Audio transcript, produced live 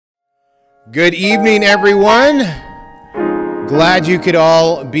Good evening, everyone. Glad you could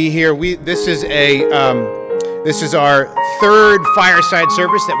all be here. This is our third fireside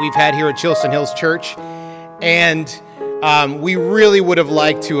service that we've had here at Chilson Hills Church, and we really would have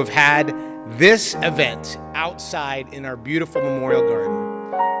liked to have had this event outside in our beautiful memorial garden.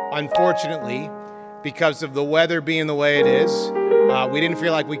 Unfortunately, because of the weather being the way it is, we didn't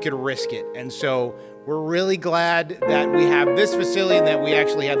feel like we could risk it, and so we're really glad that we have this facility and that we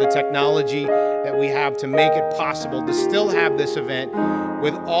actually have the technology that we have to make it possible to still have this event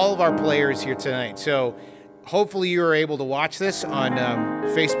with all of our players here tonight. So hopefully you are able to watch this on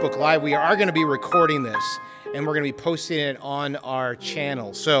Facebook Live. We are going to be recording this and we're going to be posting it on our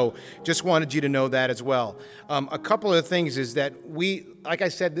channel. So just wanted you to know that as well. A couple of things is that like I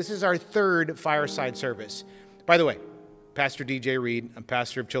said, this is our third fireside service. By the way, Pastor DJ Reed, I'm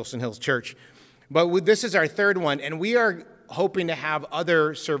pastor of Chilson Hills Church. But this is our third one, and we are hoping to have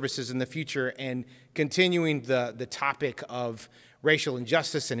other services in the future and continuing the topic of racial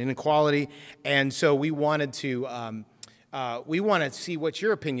injustice and inequality. And so we wanted to see what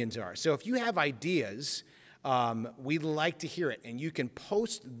your opinions are. So if you have ideas, we'd like to hear it, and you can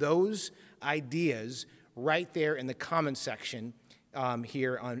post those ideas right there in the comment section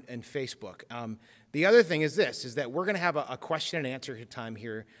here on Facebook. The other thing is this: is that we're going to have a question and answer time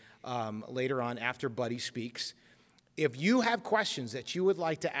here. Later on after Buddy speaks. If you have questions that you would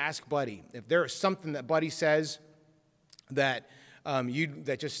like to ask Buddy, if there is something that Buddy says that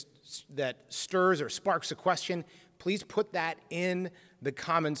that stirs or sparks a question, please put that in the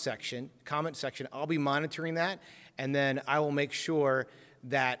comment section. I'll be monitoring that, and then I will make sure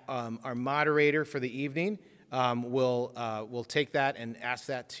that our moderator for the evening will take that and ask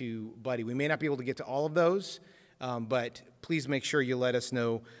that to Buddy. We may not be able to get to all of those, but please make sure you let us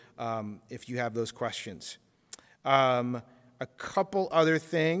know if you have those questions. A couple other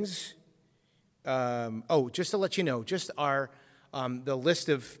things. Just to let you know, just the list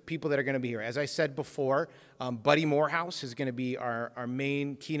of people that are going to be here. As I said before, Buddy Moorehouse is going to be our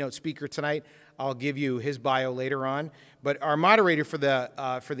main keynote speaker tonight. I'll give you his bio later on. But our moderator for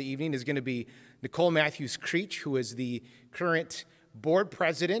the evening is going to be Nicole Matthews-Creech, who is the current board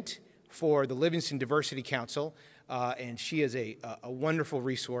president for the Livingston Diversity Council. And she is a wonderful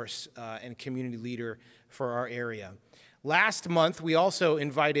resource and community leader for our area. Last month, we also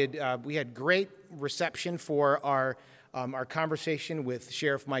invited, we had great reception for our conversation with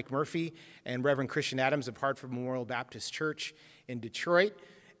Sheriff Mike Murphy and Reverend Christian Adams of Hartford Memorial Baptist Church in Detroit.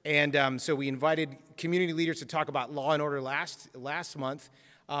 And so we invited community leaders to talk about law and order last month.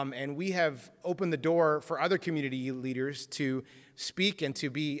 And we have opened the door for other community leaders to speak and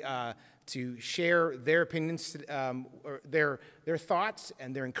to share their opinions, or their thoughts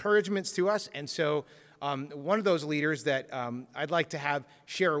and their encouragements to us. And so one of those leaders that I'd like to have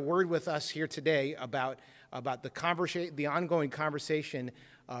share a word with us here today about the ongoing conversation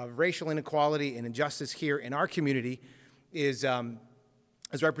of racial inequality and injustice here in our community is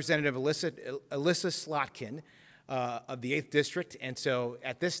Representative Alyssa Slotkin of the 8th District. And so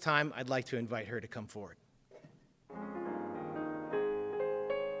at this time, I'd like to invite her to come forward.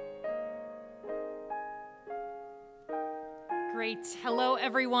 Great. Hello,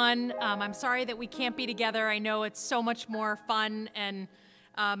 everyone. I'm sorry that we can't be together. I know it's so much more fun and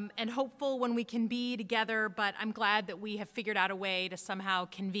hopeful when we can be together, but I'm glad that we have figured out a way to somehow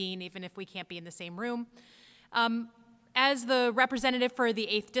convene, even if we can't be in the same room. As the representative for the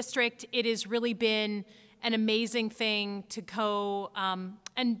 8th District, it has really been an amazing thing to go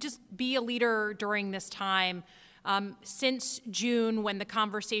and just be a leader during this time. Since June, when the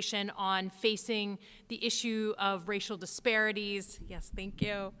conversation on facing the issue of racial disparities, yes, thank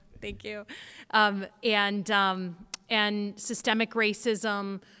you, and systemic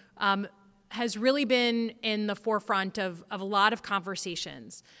racism has really been in the forefront of a lot of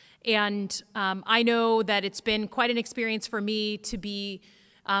conversations. And I know that it's been quite an experience for me to be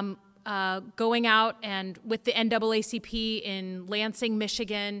going out and with the NAACP in Lansing,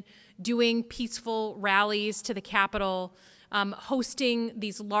 Michigan, doing peaceful rallies to the Capitol, hosting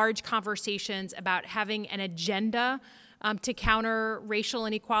these large conversations about having an agenda to counter racial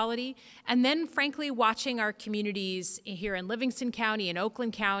inequality, and then frankly watching our communities here in Livingston County, in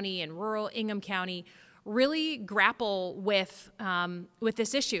Oakland County, and rural Ingham County really grapple with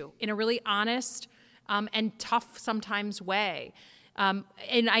this issue in a really honest and tough sometimes way.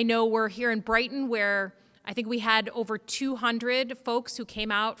 And I know we're here in Brighton where I think we had over 200 folks who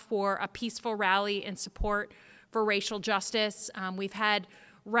came out for a peaceful rally in support for racial justice. We've had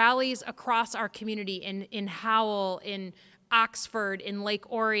rallies across our community in Howell, in Oxford, in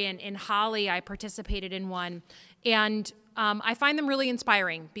Lake Orion, in Holly. I participated in one. And I find them really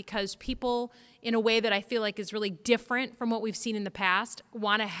inspiring because people, in a way that I feel like is really different from what we've seen in the past,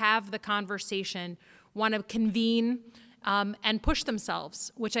 want to have the conversation, want to convene, and push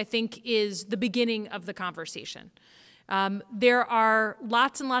themselves, which I think is the beginning of the conversation. There are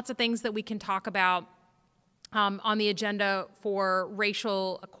lots and lots of things that we can talk about on the agenda for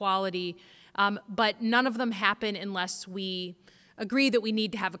racial equality, but none of them happen unless we agree that we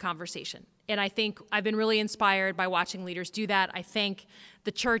need to have a conversation. And I think I've been really inspired by watching leaders do that. I thank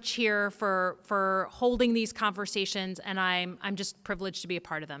the church here for holding these conversations, and I'm just privileged to be a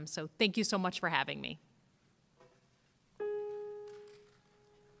part of them. So thank you so much for having me.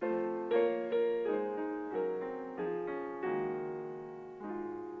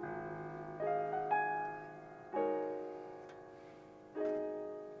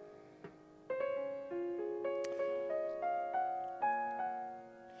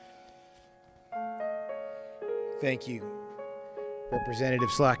 Thank you, Representative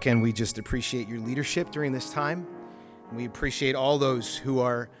Slotkin. We just appreciate your leadership during this time. We appreciate all those who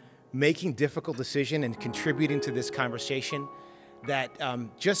are making difficult decisions and contributing to this conversation that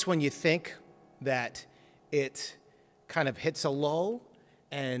just when you think that it kind of hits a lull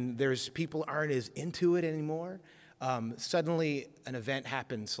and there's people aren't as into it anymore, suddenly an event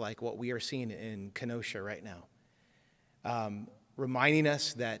happens like what we are seeing in Kenosha right now, reminding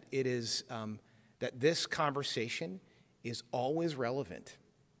us that it is that this conversation is always relevant,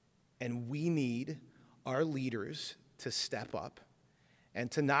 and we need our leaders to step up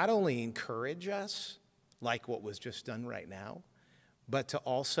and to not only encourage us, like what was just done right now, but to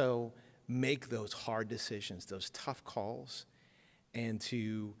also make those hard decisions, those tough calls, and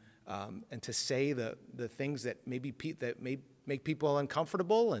to say the things that may make people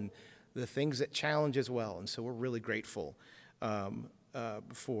uncomfortable and the things that challenge as well. And so we're really grateful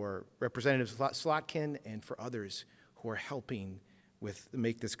for Representative Slotkin and for others who are helping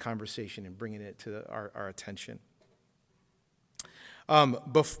make this conversation and bringing it to our attention.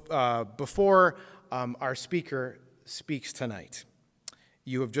 Before our speaker speaks tonight,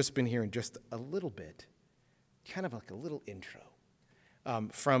 you have just been hearing just a little bit, kind of like a little intro,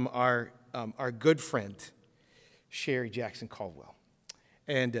 from our good friend, Sherry Jackson Caldwell.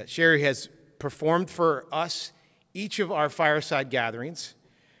 And Sherry has performed for us each of our fireside gatherings.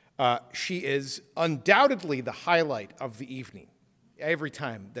 She is undoubtedly the highlight of the evening every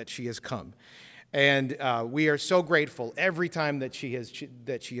time that she has come. And we are so grateful every time that she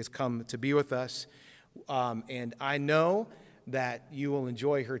has come to be with us. And I know that you will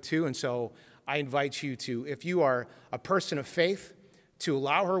enjoy her too. And so I invite you to, if you are a person of faith, to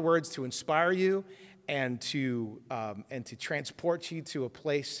allow her words to inspire you and to transport you to a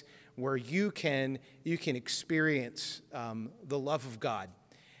place where you can experience the love of God.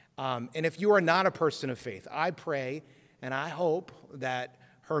 And if you are not a person of faith, I pray and I hope that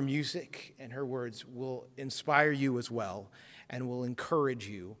her music and her words will inspire you as well and will encourage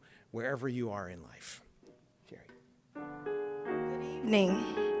you wherever you are in life. Jerry. Good evening,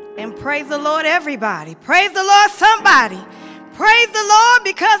 and praise the Lord, everybody. Praise the Lord, somebody. Praise the Lord,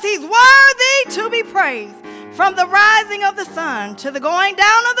 because he's worthy to be praised. From the rising of the sun to the going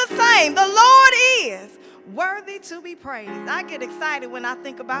down of the same, the Lord is worthy to be praised. I get excited when I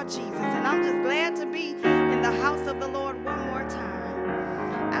think about Jesus, and I'm just glad to be in the house of the Lord one more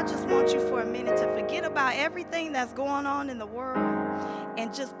time. I just want you for a minute to forget about everything that's going on in the world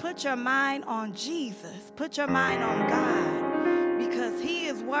and just put your mind on Jesus. Put your mind on God, because he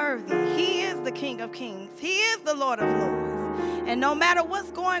is worthy. He is the King of Kings. He is the Lord of Lords. And no matter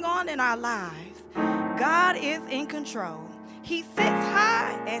what's going on in our lives, God is in control. He sits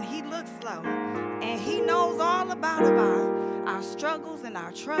high and he looks low. And he knows all about our struggles and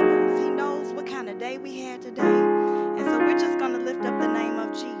our troubles. He knows what kind of day we had today. And so we're just going to lift up the name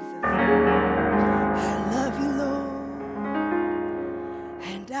of Jesus. I love you, Lord,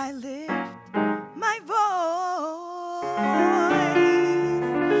 and I lift my voice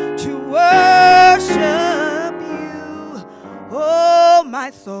to worship you. Oh, my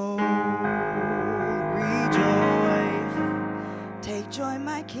soul, rejoice. Take joy,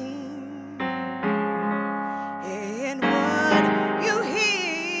 my King, in what you hear,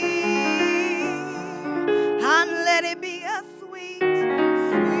 and let it be a sweet,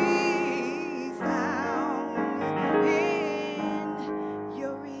 sweet sound in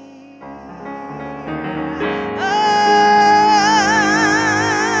your ear. I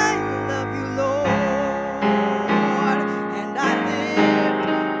love you, Lord, and I lift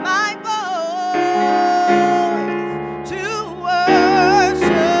my voice to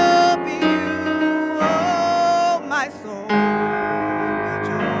worship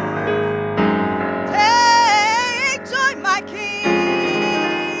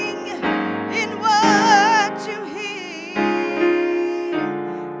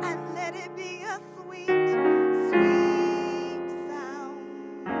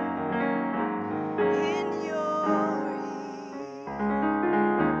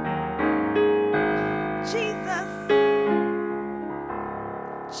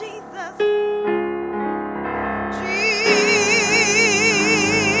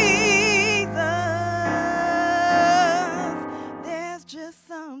just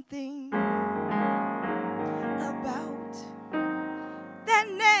something about that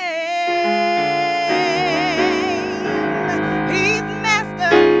name. He's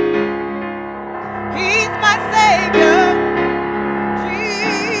Master. He's my Savior.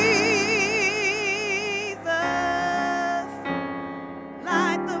 Jesus,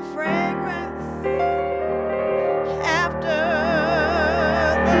 like the fragrance after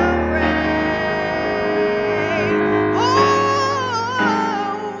the rain. Oh,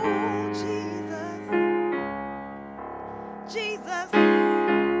 Jesus.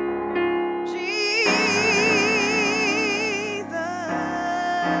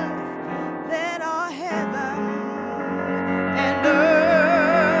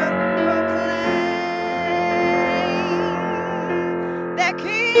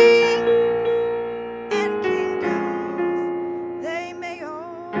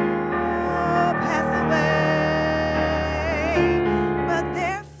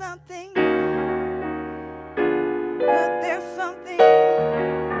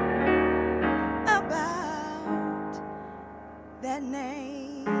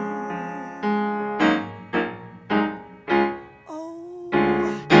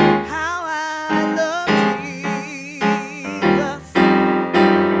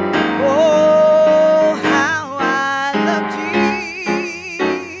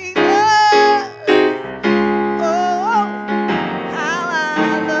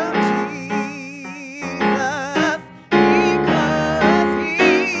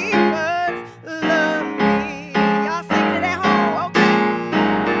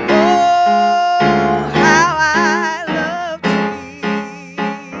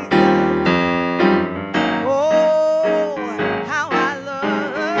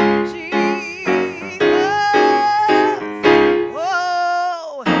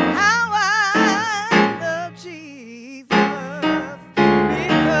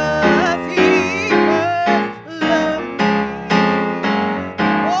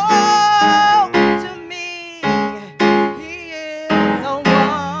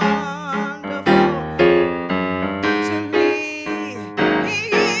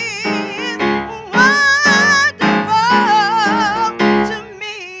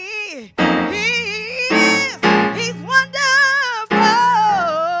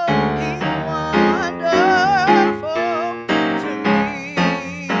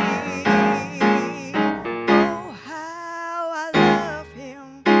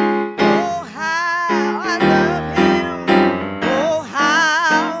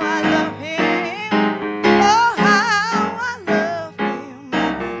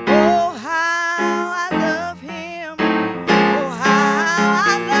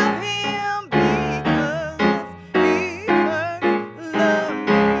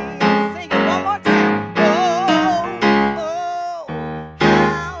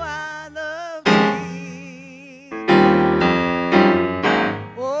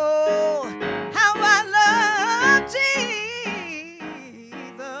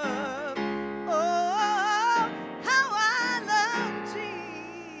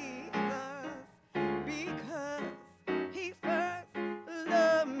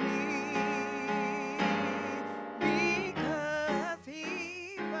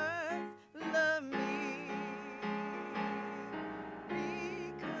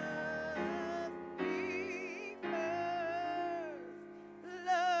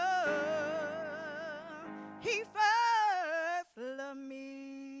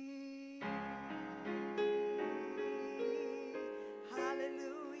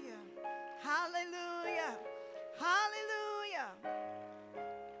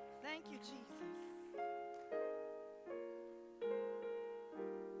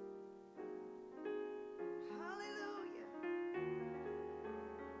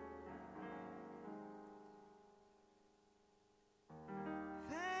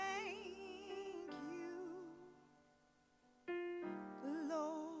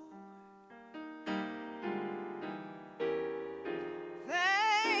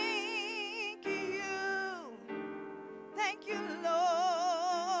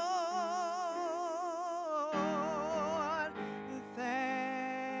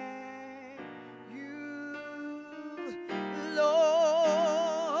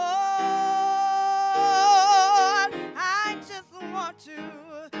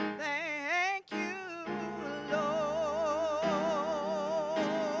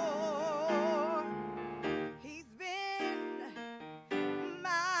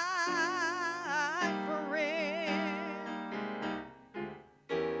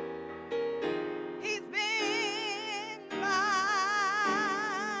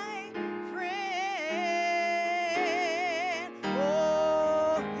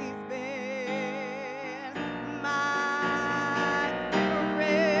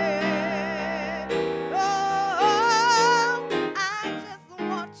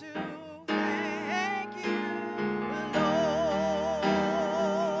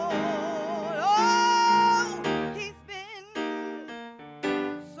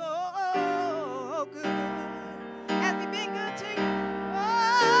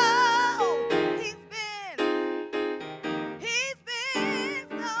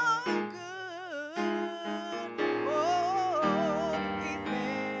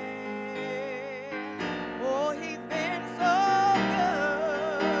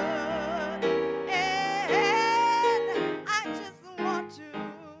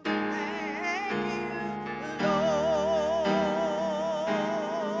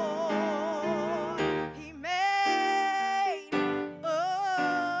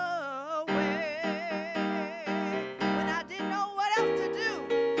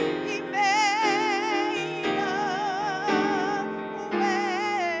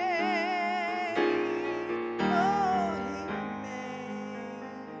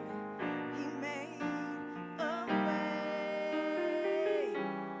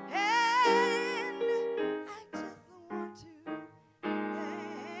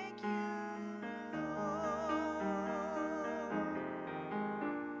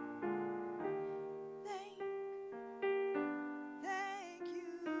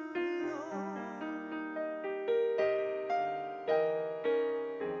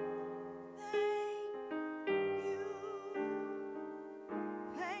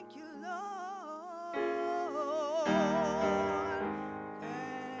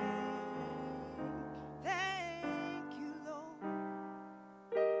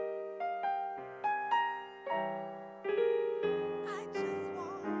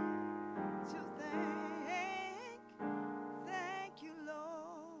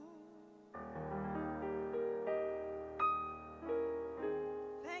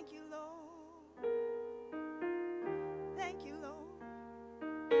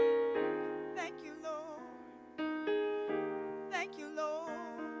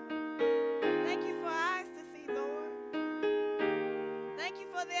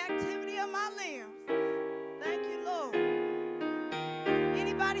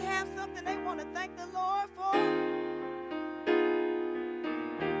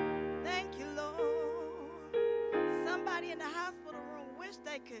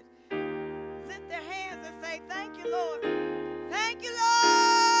 they could lift their hands and say, thank you, Lord. Thank you, Lord.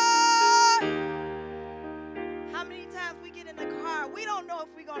 How many times we get in the car, we don't know if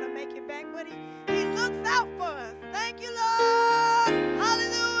we're going to make it back, but he looks out for us. Thank you, Lord.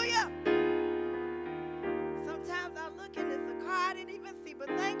 Hallelujah. Sometimes I look and it's a car I didn't even see, but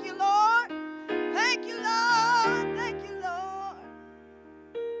thank you, Lord. Thank you, Lord. Thank you, Lord.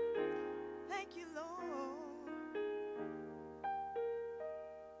 Thank you, Lord.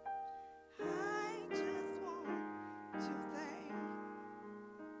 I just want to thank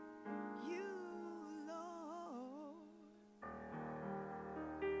you, Lord.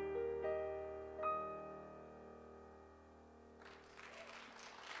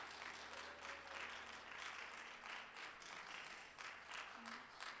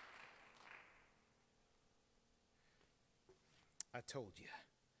 I told you.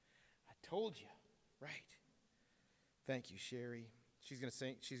 I told you. Right. Thank you, Sherry. She's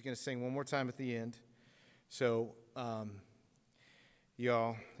gonna sing one more time at the end. So,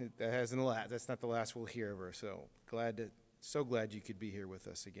 y'all, that's not the last we'll hear of her. So glad you could be here with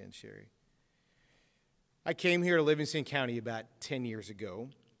us again, Sherry. I came here to Livingston County about 10 years ago.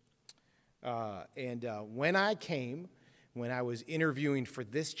 When I was interviewing for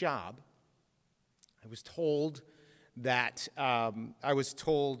this job, I was told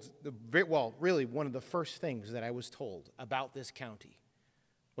really one of the first things that I was told about this county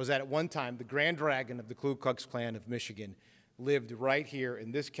was that at one time the Grand Dragon of the Ku Klux Klan of Michigan lived right here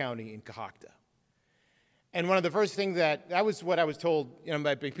in this county in Cohocton. And one of the first things that was what I was told,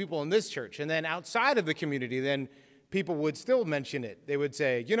 by people in this church. And then outside of the community, then people would still mention it. They would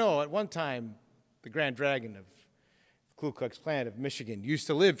say, at one time the Grand Dragon of the Ku Klux Klan of Michigan used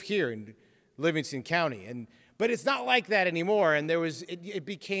to live here in Livingston County. But it's not like that anymore, and it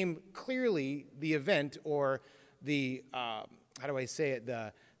became clearly the event or the,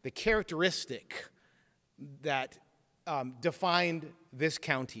 the characteristic that defined this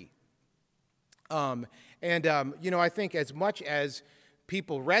county. I think as much as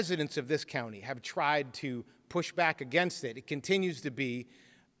residents of this county have tried to push back against it, it continues to be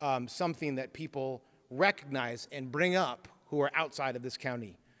something that people recognize and bring up who are outside of this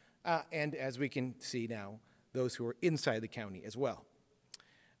county. And as we can see now, those who are inside the county as well.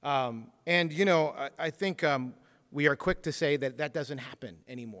 I think we are quick to say that doesn't happen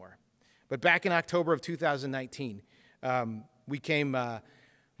anymore. But back in October of 2019, we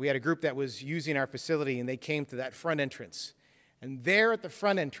had a group that was using our facility, and they came to that front entrance. And there at the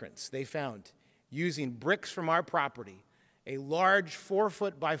front entrance, they found, using bricks from our property, a large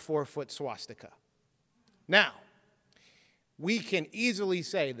 4-foot by 4-foot swastika. Now, we can easily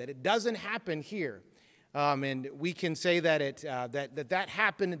say that it doesn't happen here. And we can say that that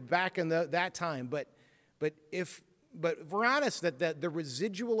happened back in that time, but if we're honest, that the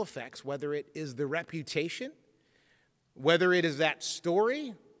residual effects, whether it is the reputation, whether it is that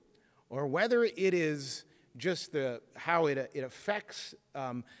story, or whether it is just how it affects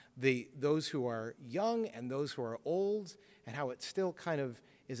those who are young and those who are old, and how it still kind of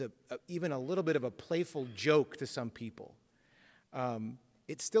is even a little bit of a playful joke to some people,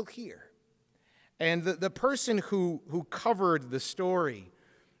 it's still here. And the person who covered the story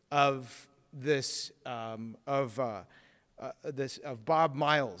of this of Bob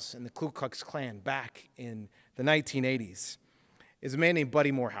Miles and the Ku Klux Klan back in the 1980s is a man named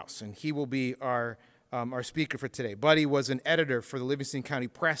Buddy Moorehouse, and he will be our speaker for today. Buddy was an editor for the Livingston County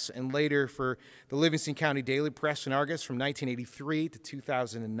Press and later for the Livingston County Daily Press and Argus from 1983 to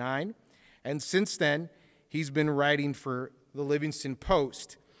 2009, and since then he's been writing for the Livingston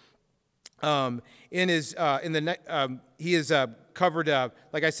Post. He has covered,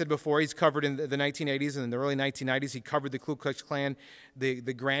 like I said before, he's covered in the 1980s and in the early 1990s. He covered the Ku Klux Klan, the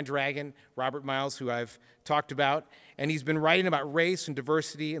Grand Dragon, Robert Miles, who I've talked about, and he's been writing about race and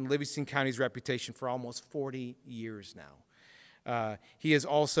diversity in Livingston County's reputation for almost 40 years now. He's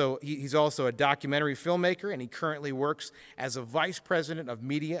also a documentary filmmaker, and he currently works as a vice president of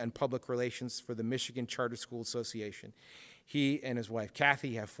media and public relations for the Michigan Charter School Association. He and his wife,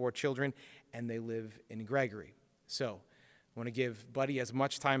 Kathy, have 4 children, and they live in Gregory. So I want to give Buddy as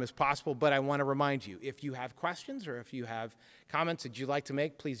much time as possible, but I want to remind you, if you have questions or if you have comments that you'd like to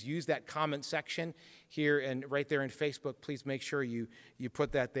make, please use that comment section here and right there in Facebook. Please make sure you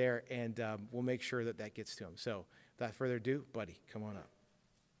put that there, and we'll make sure that gets to him. So without further ado, Buddy, come on up.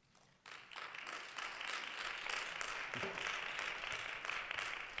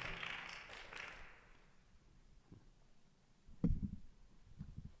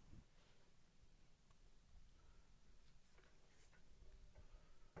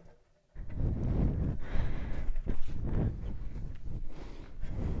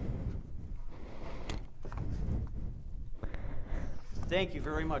 Thank you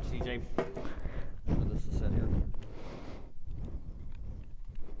very much, DJ. This is set here.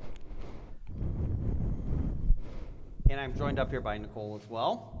 And I'm joined up here by Nicole as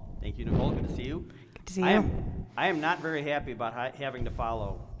well. Thank you, Nicole. Good to see you. Good to see you. I am not very happy about having to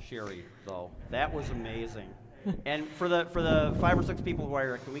follow Sherry, though. That was amazing. And for the 5 or 6 people who are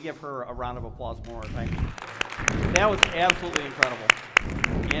here, can we give her a round of applause more? That was absolutely incredible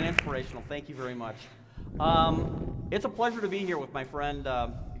and inspirational. Thank you very much. It's a pleasure to be here with my friend.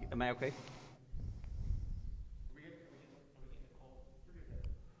 Am I okay?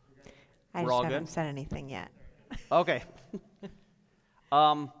 I We're just all haven't good? said anything yet. Okay.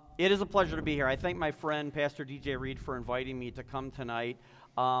 It is a pleasure to be here. I thank my friend, Pastor DJ Reed, for inviting me to come tonight.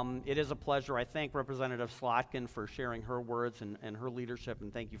 It is a pleasure. I thank Representative Slotkin for sharing her words and her leadership,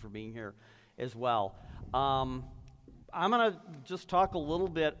 and thank you for being here as well. I'm going to just talk a little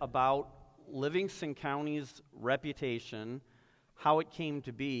bit about Livingston County's reputation, how it came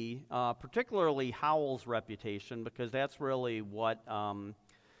to be, particularly Howell's reputation, because that's really what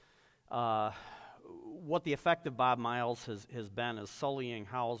the effect of Bob Miles has been, is sullying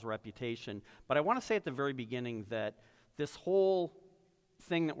Howell's reputation. But I want to say at the very beginning that this whole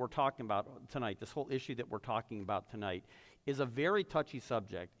thing that we're talking about tonight, this whole issue that we're talking about tonight, is a very touchy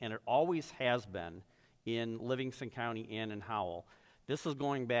subject, and it always has been in Livingston County and in Howell. This is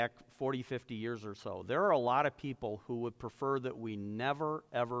going back 40, 50 years or so. There are a lot of people who would prefer that we never,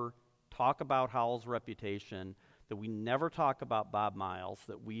 ever talk about Howell's reputation, that we never talk about Bob Miles,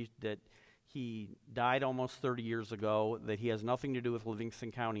 that he died almost 30 years ago, that he has nothing to do with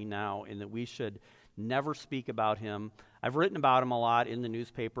Livingston County now, and that we should never speak about him. I've written about him a lot in the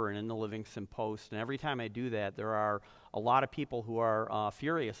newspaper and in the Livingston Post, and every time I do that, there are a lot of people who are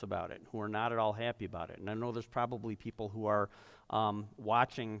furious about it, who are not at all happy about it. And I know there's probably people who are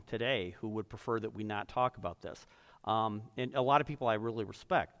watching today who would prefer that we not talk about this. And a lot of people I really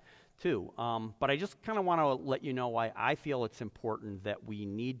respect, too. But I just kind of want to let you know why I feel it's important that we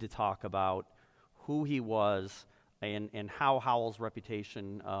need to talk about who he was and how Howell's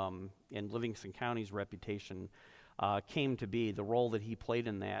reputation and Livingston County's reputation came to be, the role that he played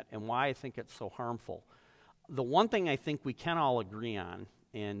in that, and why I think it's so harmful. The one thing I think we can all agree on,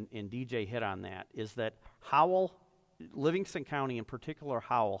 and DJ hit on that, is that Howell, Livingston County in particular,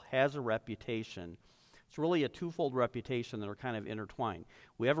 Howell, has a reputation. It's really a twofold reputation that are kind of intertwined.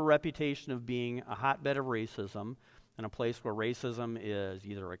 We have a reputation of being a hotbed of racism, and a place where racism is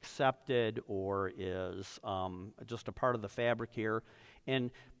either accepted or is just a part of the fabric here.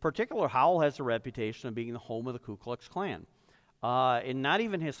 In particular, Howell has a reputation of being the home of the Ku Klux Klan. And not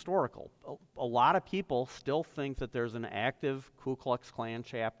even historical. A lot of people still think that there's an active Ku Klux Klan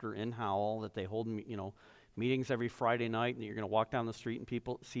chapter in Howell, that they hold meetings every Friday night, and you're going to walk down the street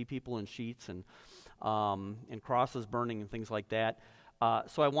and see people in sheets and crosses burning and things like that.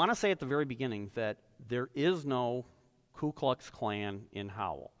 So I want to say at the very beginning that there is no Ku Klux Klan in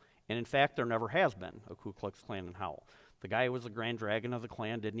Howell. And in fact, there never has been a Ku Klux Klan in Howell. The guy who was the Grand Dragon of the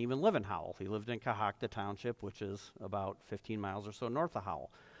Klan didn't even live in Howell. He lived in Cohocton Township, which is about 15 miles or so north of Howell.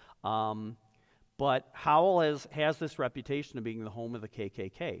 But Howell has this reputation of being the home of the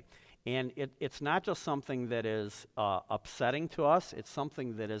KKK. And it's not just something that is upsetting to us, it's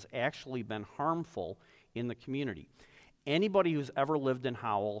something that has actually been harmful in the community. Anybody who's ever lived in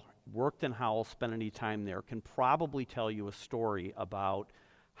Howell, worked in Howell, spent any time there, can probably tell you a story about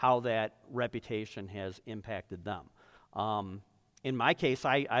how that reputation has impacted them. In my case,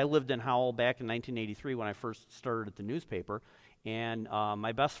 I lived in Howell back in 1983 when I first started at the newspaper, and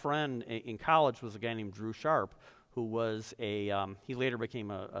my best friend in college was a guy named Drew Sharp, who was he later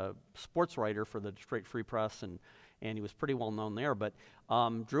became a sports writer for the Detroit Free Press, and he was pretty well known there. But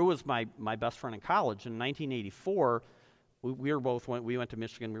Drew was my best friend in college. In 1984, we went to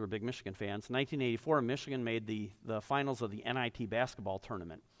Michigan. We were big Michigan fans. In 1984, Michigan made the finals of the NIT basketball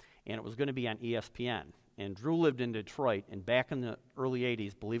tournament, and it was going to be on ESPN. And Drew lived in Detroit, and back in the early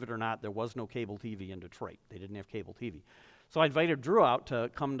 80s, believe it or not, there was no cable TV in Detroit. They didn't have cable TV. So I invited Drew out to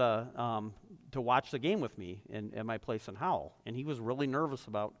come to watch the game with me at my place in Howell. And he was really nervous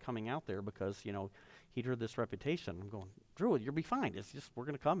about coming out there because, he'd heard this reputation. I'm going, Drew, you'll be fine. It's just, we're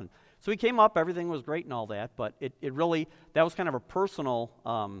going to come. And so he came up, everything was great and all that, but it really, that was kind of a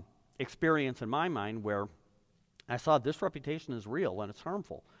personal experience in my mind where I saw this reputation is real and it's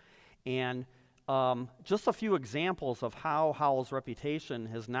harmful. And just a few examples of how Howell's reputation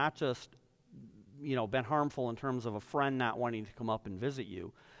has not just, been harmful in terms of a friend not wanting to come up and visit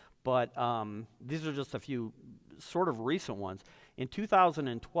you, but these are just a few sort of recent ones. In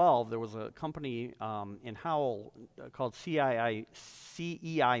 2012, there was a company in Howell called CEI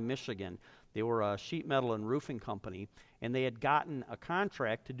Michigan. They were a sheet metal and roofing company, and they had gotten a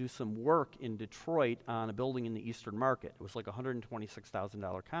contract to do some work in Detroit on a building in the Eastern Market. It was like a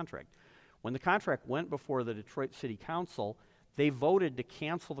 $126,000 contract. When the contract went before the Detroit City Council, they voted to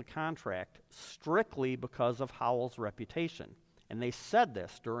cancel the contract strictly because of Howell's reputation. And they said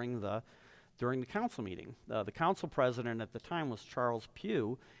this during the council meeting. The council president at the time was Charles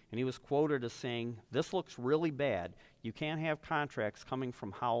Pugh, and he was quoted as saying, "This looks really bad. You can't have contracts coming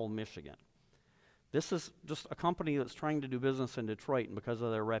from Howell, Michigan." This is just a company that's trying to do business in Detroit, and because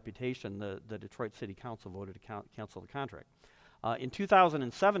of their reputation, the Detroit City Council voted to cancel the contract. In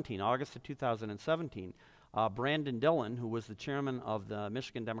 2017, August of 2017, Brandon Dillon, who was the chairman of the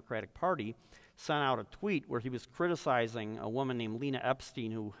Michigan Democratic Party, sent out a tweet where he was criticizing a woman named Lena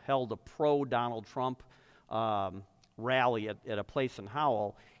Epstein who held a pro-Donald Trump rally at a place in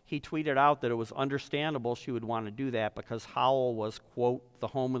Howell. He tweeted out that it was understandable she would want to do that because Howell was, quote, the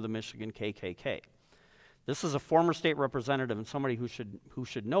home of the Michigan KKK. This is a former state representative and somebody who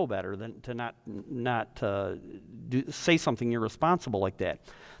should know better than to not say something irresponsible like that.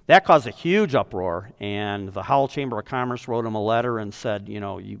 That caused a huge uproar, and the Howell Chamber of Commerce wrote him a letter and said, you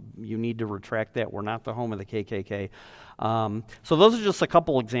know, you need to retract that. We're not the home of the KKK. So those are just a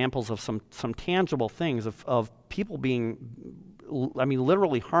couple examples of some tangible things of people being, I mean,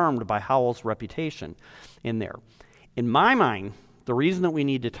 literally harmed by Howell's reputation in there. In my mind, the reason that we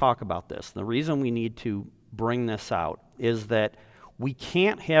need to talk about this, the reason we need to bring this out, is that we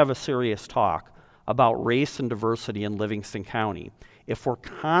can't have a serious talk about race and diversity in Livingston County if we're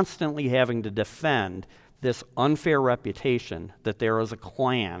constantly having to defend this unfair reputation that there is a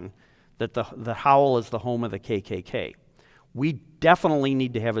Klan, that the Howell is the home of the KKK. We definitely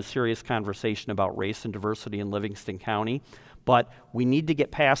need to have a serious conversation about race and diversity in Livingston County, but we need to get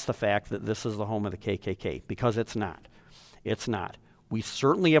past the fact that this is the home of the KKK, because it's not. It's not. We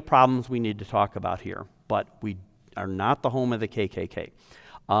certainly have problems we need to talk about here, but we are not the home of the KKK.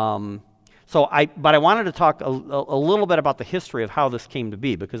 But I wanted to talk a little bit about the history of how this came to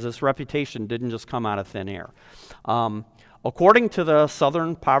be, because this reputation didn't just come out of thin air. According to the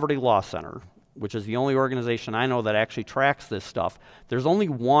Southern Poverty Law Center, which is the only organization I know that actually tracks this stuff, there's only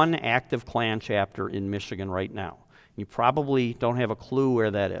one active Klan chapter in Michigan right now. You probably don't have a clue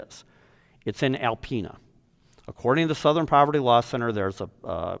where that is. It's in Alpena. According to the Southern Poverty Law Center, there's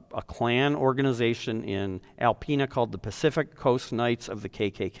a Klan organization in Alpena called the Pacific Coast Knights of the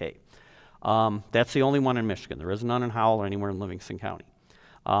KKK. That's the only one in Michigan. There is none in Howell or anywhere in Livingston County.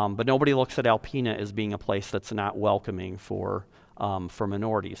 But nobody looks at Alpena as being a place that's not welcoming for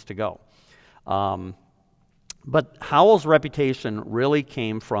minorities to go. But Howell's reputation really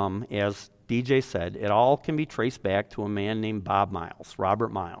came from, as DJ said, it all can be traced back to a man named Bob Miles,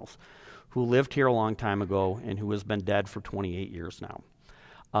 Robert Miles, who lived here a long time ago and who has been dead for 28 years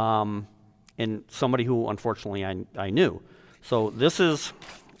now. And somebody who, unfortunately, I knew. So this is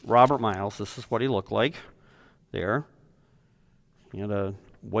Robert Miles. This is what he looked like there. He had a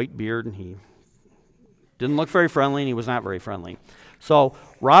white beard, and he didn't look very friendly, and he was not very friendly. So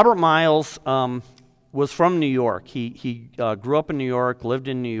Robert Miles was from New York. He grew up in New York, lived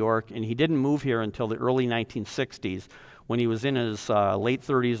in New York, and he didn't move here until the early 1960s, when he was in his late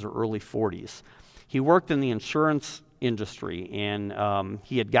 30s or early 40s. He worked in the insurance industry, and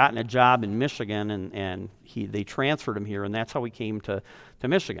he had gotten a job in Michigan, and they transferred him here, and that's how he came to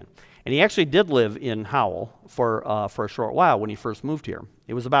Michigan. And he actually did live in Howell for a short while when he first moved here.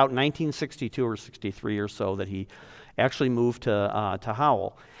 It was about 1962 or 63 or so that he actually moved to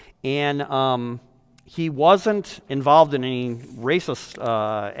Howell. And he wasn't involved in any racist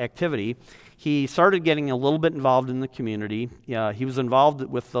activity. He started getting a little bit involved in the community. He was involved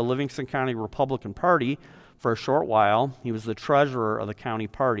with the Livingston County Republican Party for a short while. He was the treasurer of the county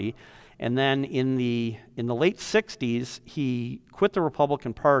party. And then in the late 60s, he quit the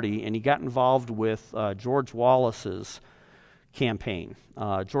Republican Party and he got involved with George Wallace's campaign.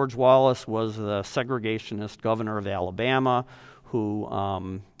 George Wallace was the segregationist governor of Alabama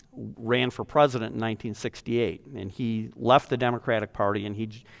who ran for president in 1968, and he left the Democratic Party and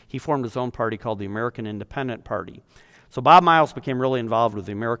he formed his own party called the American Independent Party. So Bob Miles became really involved with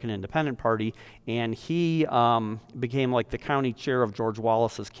the American Independent Party, and he became like the county chair of George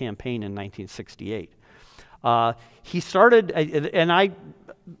Wallace's campaign in 1968. He started, and I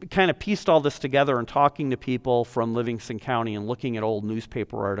kind of pieced all this together in talking to people from Livingston County and looking at old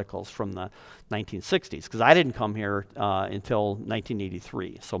newspaper articles from the 1960s, because I didn't come here until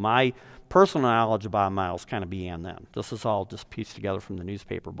 1983. So my personal knowledge of Bob Miles kind of began then. This is all just pieced together from the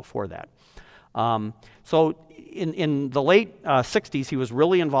newspaper before that. So in the late 60s, he was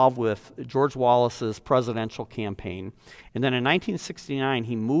really involved with George Wallace's presidential campaign. And then in 1969,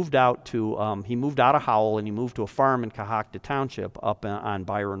 he moved out of Howell, and he moved to a farm in Cohocton Township up on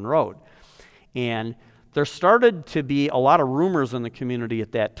Byron Road. And there started to be a lot of rumors in the community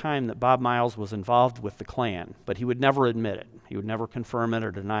at that time that Bob Miles was involved with the Klan, but he would never admit it. He would never confirm it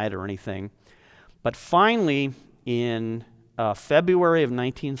or deny it or anything. But finally, in February of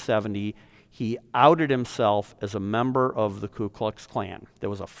 1970, he outed himself as a member of the Ku Klux Klan. There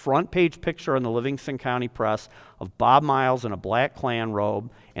was a front page picture in the Livingston County Press of Bob Miles in a black Klan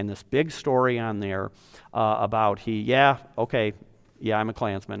robe, and this big story on there about I'm a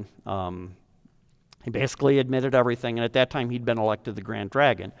Klansman. He basically admitted everything, and at that time he'd been elected the Grand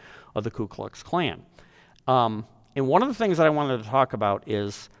Dragon of the Ku Klux Klan. And one of the things that I wanted to talk about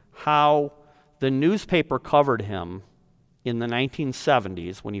is how the newspaper covered him in the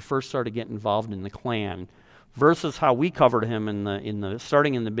 1970s when he first started getting involved in the Klan versus how we covered him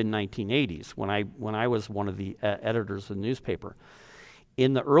starting in the mid-1980s when I was one of the editors of the newspaper.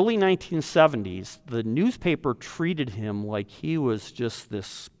 In the early 1970s, the newspaper treated him like he was just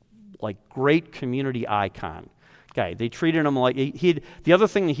this great community icon guy. They treated him like the other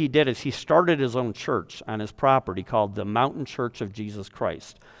thing that he did is he started his own church on his property called the Mountain Church of Jesus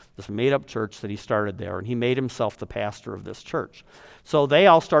Christ, this made-up church that he started there, and he made himself the pastor of this church. So they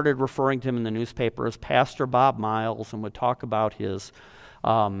all started referring to him in the newspaper as Pastor Bob Miles, and would talk about his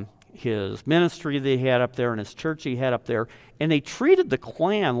ministry that he had up there and his church he had up there, and they treated the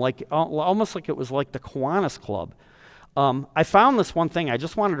Klan almost like it was like the Kiwanis Club. I found this one thing I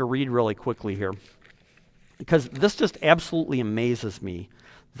just wanted to read really quickly here, because this just absolutely amazes me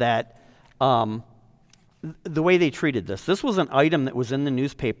that the way they treated this. This was an item that was in the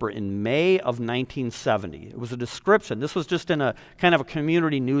newspaper in May of 1970. It was a description. This was just in a kind of a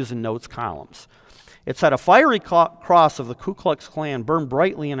community news and notes columns. It said, a fiery cross of the Ku Klux Klan burned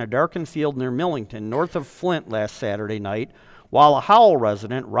brightly in a darkened field near Millington, north of Flint, last Saturday night, while a Howell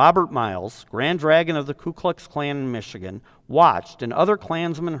resident, Robert Miles, Grand Dragon of the Ku Klux Klan in Michigan, watched, and other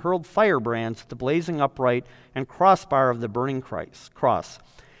Klansmen hurled firebrands at the blazing upright and crossbar of the burning cross.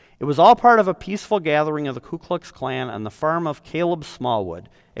 It was all part of a peaceful gathering of the Ku Klux Klan on the farm of Caleb Smallwood,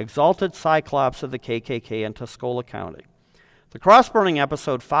 exalted cyclops of the KKK in Tuscola County. The cross-burning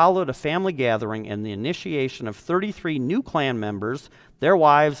episode followed a family gathering and the initiation of 33 new Klan members, their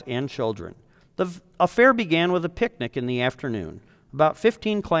wives, and children. The affair began with a picnic in the afternoon. About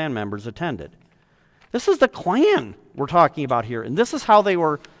 15 Klan members attended. This is the Klan we're talking about here, and this is how they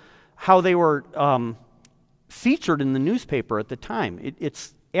were featured in the newspaper at the time.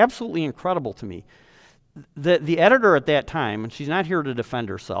 It's absolutely incredible to me. The editor at that time, and she's not here to defend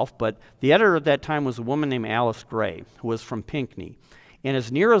herself, but the editor at that time was a woman named Alice Gray, who was from Pinckney. And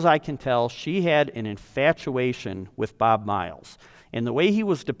as near as I can tell, she had an infatuation with Bob Miles. And the way he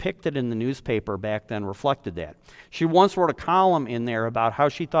was depicted in the newspaper back then reflected that. She once wrote a column in there about how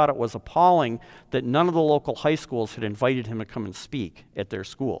she thought it was appalling that none of the local high schools had invited him to come and speak at their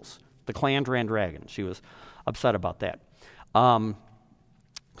schools. The Klan Grand Dragon. She was upset about that.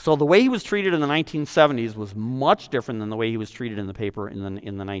 So the way he was treated in the 1970s was much different than the way he was treated in the paper in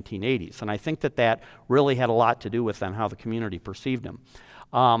the 1980s. And I think that really had a lot to do with then how the community perceived him.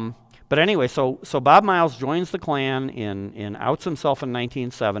 But anyway, so Bob Miles joins the Klan and outs himself in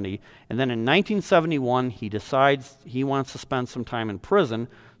 1970. And then in 1971, he decides he wants to spend some time in prison,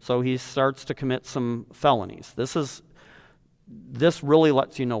 so he starts to commit some felonies. This really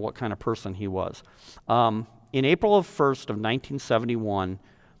lets you know what kind of person he was. In April 1st of 1971,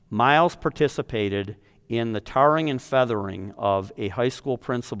 Miles participated in the tarring and feathering of a high school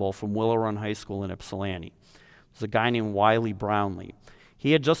principal from Willow Run High School in Ypsilanti. It was a guy named Wiley Brownlee.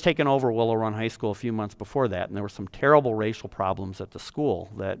 He had just taken over Willow Run High School a few months before that, and there were some terrible racial problems at the school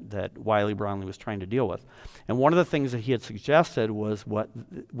that Wiley Brownlee was trying to deal with. And one of the things that he had suggested was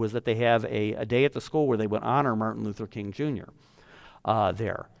that they have a day at the school where they would honor Martin Luther King Jr.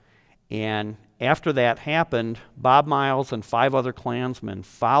 There. And after that happened, Bob Miles and 5 other Klansmen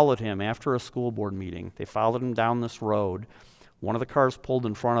followed him after a school board meeting. They followed him down this road. One of the cars pulled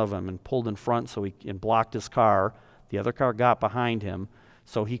in front of him and pulled in front and blocked his car. The other car got behind him,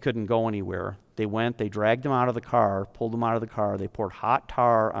 so he couldn't go anywhere. They dragged him out of the car, pulled him out of the car. They poured hot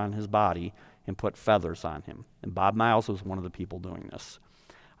tar on his body and put feathers on him. And Bob Miles was one of the people doing this.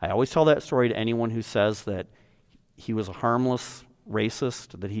 I always tell that story to anyone who says that he was a harmless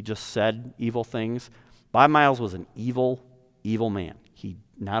racist, that he just said evil things. Bob Miles was an evil, evil man. He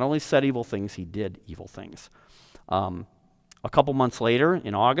not only said evil things, he did evil things. A couple months later,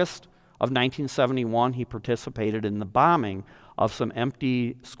 in August, of 1971, he participated in the bombing of some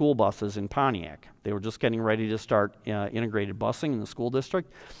empty school buses in Pontiac. They were just getting ready to start integrated busing in the school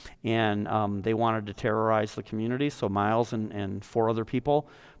district, and they wanted to terrorize the community, so Miles and 4 other people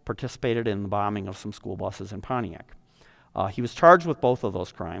participated in the bombing of some school buses in Pontiac. He was charged with both of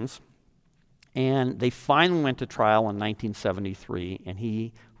those crimes, and they finally went to trial in 1973, and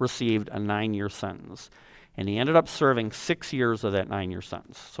he received a 9-year sentence. And he ended up serving 6 years of that 9-year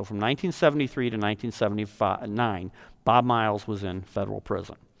sentence. So from 1973 to 1979, Bob Miles was in federal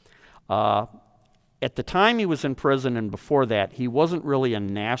prison. At the time he was in prison and before that, he wasn't really a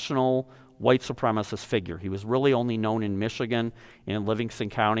national white supremacist figure. He was really only known in Michigan and in Livingston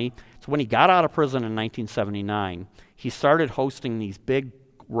County. So when he got out of prison in 1979, he started hosting these big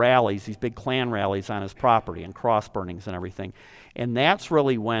rallies, these big Klan rallies on his property and cross burnings and everything. And that's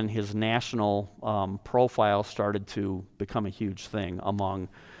really when his national profile started to become a huge thing among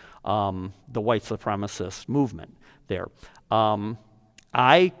the white supremacist movement there.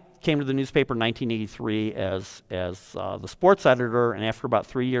 I came to the newspaper in 1983 as the sports editor, and after about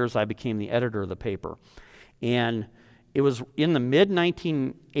 3 years, I became the editor of the paper. And it was in the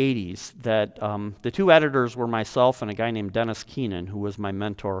mid-1980s that the 2 editors were myself and a guy named Dennis Keenan, who was my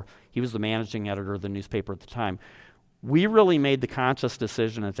mentor. He was the managing editor of the newspaper at the time. We really made the conscious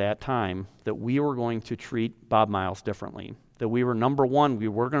decision at that time that we were going to treat Bob Miles differently. That we were, number one, we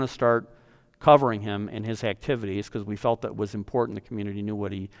were going to start covering him and his activities because we felt that it was important the community knew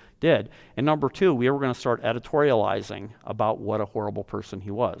what he did. And number 2, we were going to start editorializing about what a horrible person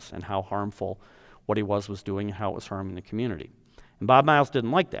he was and how harmful what he was doing and how it was harming the community. And Bob Miles didn't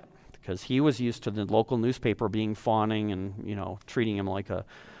like that because he was used to the local newspaper being fawning and, you know, treating him like a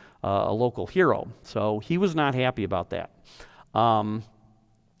local hero. So he was not happy about that. The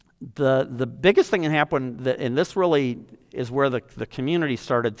biggest thing that happened, and this really is where the community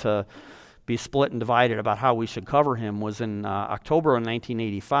started to be split and divided about how we should cover him, was in October of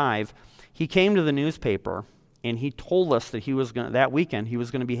 1985. He came to the newspaper and he told us that that weekend he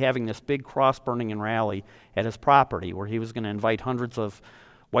was going to be having this big cross-burning and rally at his property where he was going to invite hundreds of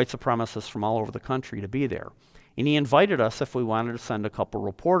white supremacists from all over the country to be there. And he invited us if we wanted to send a couple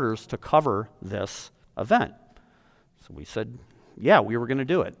reporters to cover this event. So we said, yeah, we were going to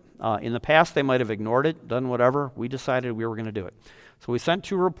do it. In the past, they might have ignored it, done whatever. We decided we were going to do it. So we sent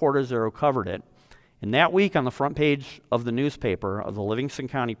 2 reporters there who covered it. And that week on the front page of the newspaper, of the Livingston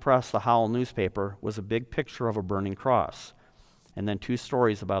County Press, the Howell newspaper, was a big picture of a burning cross. And then 2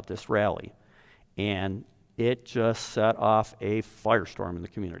 stories about this rally. And it just set off a firestorm in the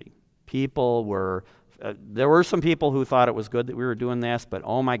community. People were... there were some people who thought it was good that we were doing this, but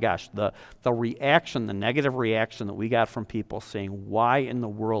oh my gosh, the reaction, the negative reaction that we got from people saying, why in the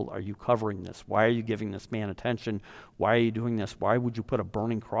world are you covering this? Why are you giving this man attention? Why are you doing this? Why would you put a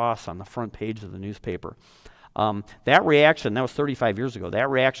burning cross on the front page of the newspaper? That reaction, that was 35 years ago, that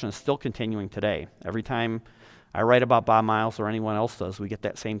reaction is still continuing today. Every time I write about Bob Miles or anyone else does, we get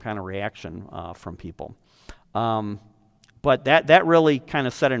that same kind of reaction from people. But that really kind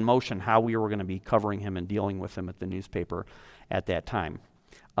of set in motion how we were going to be covering him and dealing with him at the newspaper at that time.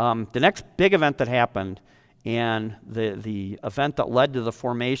 The next big event that happened, and the event that led to the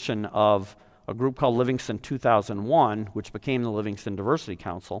formation of a group called Livingston 2001, which became the Livingston Diversity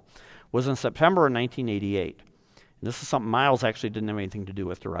Council, was in September of 1988. And this is something Miles actually didn't have anything to do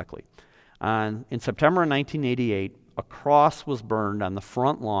with directly. In September of 1988, a cross was burned on the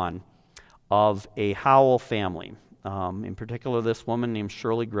front lawn of a Howell family. In particular, this woman named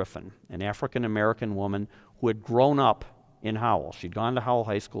Shirley Griffin, an African-American woman who had grown up in Howell. She'd gone to Howell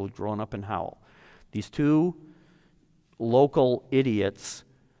High School, had grown up in Howell. These 2 local idiots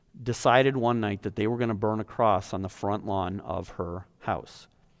decided one night that they were going to burn a cross on the front lawn of her house.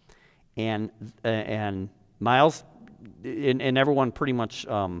 And Miles, and everyone pretty much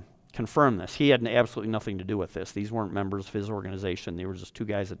confirmed this. He had absolutely nothing to do with this. These weren't members of his organization. They were just 2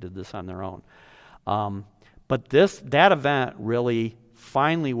 guys that did this on their own. But that event really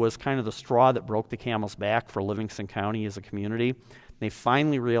finally was kind of the straw that broke the camel's back for Livingston County as a community. They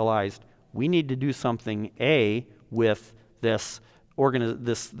finally realized we need to do something, A, with this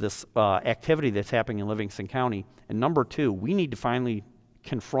activity that's happening in Livingston County, and number 2, we need to finally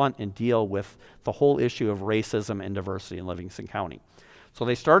confront and deal with the whole issue of racism and diversity in Livingston County. So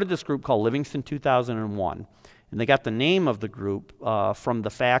they started this group called Livingston 2001. And they got the name of the group from the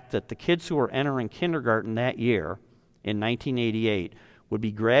fact that the kids who were entering kindergarten that year, in 1988, would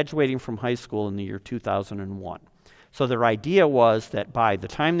be graduating from high school in the year 2001. So their idea was that by the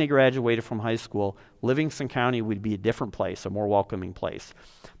time they graduated from high school, Livingston County would be a different place, a more welcoming place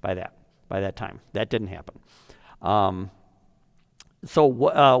by that time. That didn't happen. So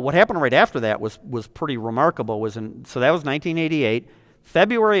what happened right after that was pretty remarkable. So that was 1988.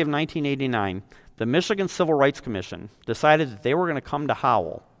 February of 1989, the Michigan Civil Rights Commission decided that they were going to come to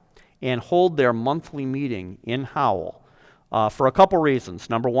Howell and hold their monthly meeting in Howell for a couple reasons.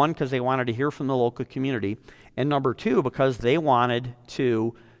 Number one, because they wanted to hear from the local community, and number two, because they wanted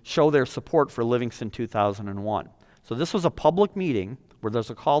to show their support for Livingston 2001. So this was a public meeting where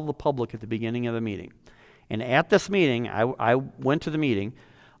there's a call to the public at the beginning of the meeting. And at this meeting, I went to the meeting.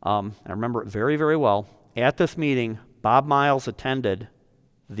 I remember it very, very well. At this meeting, Bob Miles attended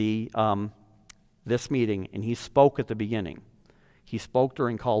this meeting, and he spoke at the beginning. He spoke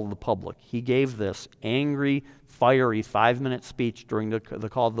during call to the public. He gave this angry, fiery 5-minute speech during the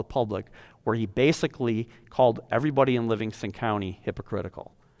call to the public where he basically called everybody in Livingston County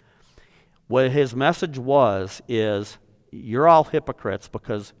hypocritical. What his message is, you're all hypocrites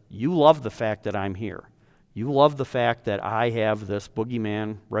because you love the fact that I'm here. You love the fact that I have this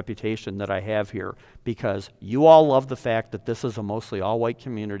boogeyman reputation that I have here because you all love the fact that this is a mostly all-white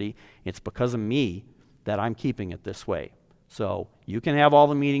community. It's because of me that I'm keeping it this way. So you can have all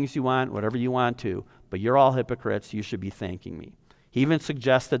the meetings you want, whatever you want to, but you're all hypocrites. You should be thanking me. He even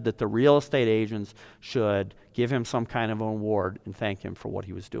suggested that the real estate agents should give him some kind of an award and thank him for what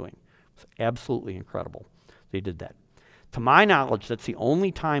he was doing. It's absolutely incredible. They did that. To my knowledge, that's the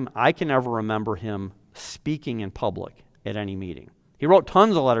only time I can ever remember him speaking in public at any meeting. He wrote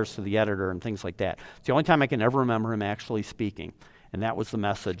tons of letters to the editor and things like that. It's the only time I can ever remember him actually speaking, and that was the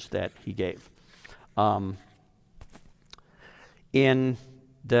message that he gave. It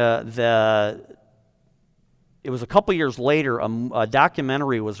was a couple years later, a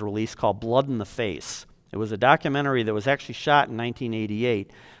documentary was released called Blood in the Face. It was a documentary that was actually shot in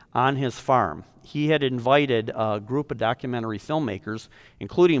 1988 on his farm. He had invited a group of documentary filmmakers,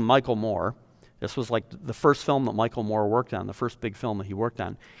 including Michael Moore. This was like the first film that Michael Moore worked on, the first big film that he worked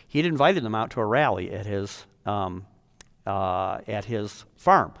on. He had invited them out to a rally at his farm.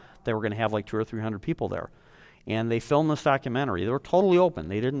 They were going to have like 200 or 300 people there. And they filmed this documentary. They were totally open.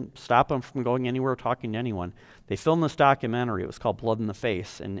 They didn't stop them from going anywhere or talking to anyone. They filmed this documentary. It was called Blood in the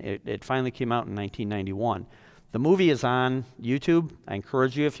Face, and it finally came out in 1991. The movie is on YouTube. I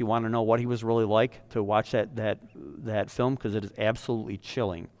encourage you, if you want to know what he was really like, to watch that film because it is absolutely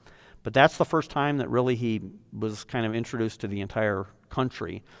chilling. But that's the first time that really he was kind of introduced to the entire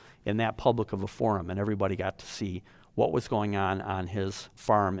country in that public of a forum, and everybody got to see what was going on his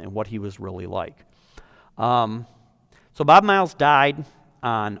farm and what he was really like. So Bob Miles died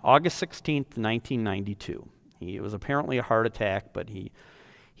on August 16th, 1992. It was apparently a heart attack, but he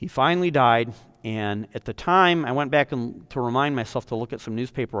finally died. And at the time, I went back to remind myself to look at some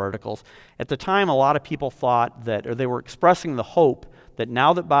newspaper articles. At the time, a lot of people thought that, or they were expressing the hope that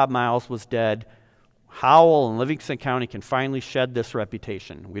now that Bob Miles was dead, Howell and Livingston County can finally shed this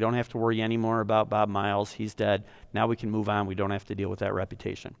reputation. We don't have to worry anymore about Bob Miles. He's dead. Now we can move on. We don't have to deal with that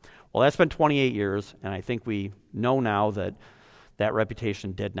reputation. Well, that's been 28 years, and I think we know now that that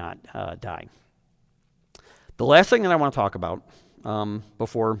reputation did not die. The last thing that I want to talk about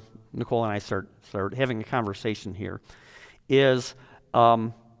before Nicole and I start having a conversation here is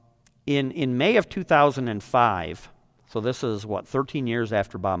in May of 2005, so this is, 13 years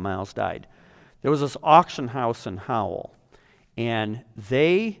after Bob Miles died, there was this auction house in Howell, and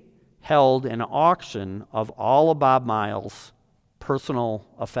they held an auction of all of Bob Miles' personal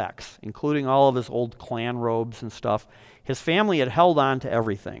effects, including all of his old Klan robes and stuff. His family had held on to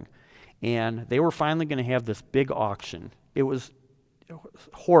everything, and they were finally going to have this big auction. It was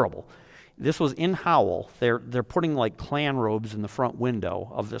horrible. This was in Howell. They're putting like Klan robes in the front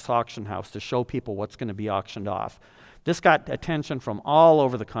window of this auction house to show people what's going to be auctioned off. This got attention from all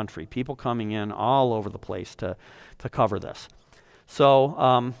over the country, people coming in all over the place to cover this. So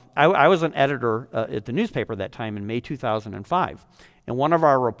I was an editor at the newspaper that time in May 2005. And one of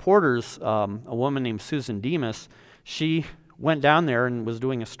our reporters, a woman named Susan Demas, she went down there and was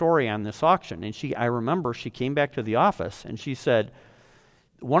doing a story on this auction. And I remember she came back to the office and she said,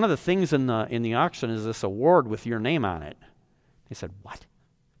 one of the things in the auction is this award with your name on it. I said, what?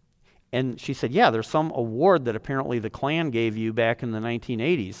 And she said, yeah, there's some award that apparently the Klan gave you back in the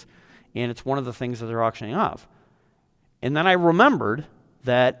 1980s, and it's one of the things that they're auctioning off. And then I remembered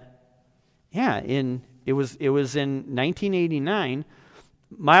that, yeah, it was in 1989.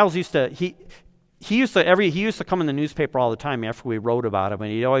 Miles used to he used to come in the newspaper all the time after we wrote about him,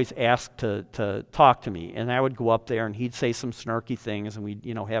 and he'd always ask to talk to me, and I would go up there and he'd say some snarky things, and we'd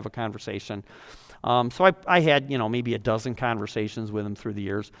have a conversation. So I had, maybe a dozen conversations with him through the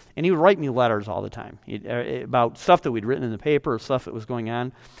years, and he would write me letters all the time about stuff that we'd written in the paper, stuff that was going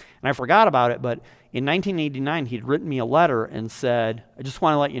on, and I forgot about it, but in 1989, he'd written me a letter and said, I just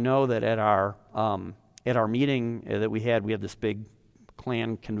want to let you know that at our meeting that we had this big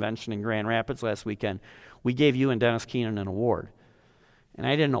Klan convention in Grand Rapids last weekend, we gave you and Dennis Keenan an award. And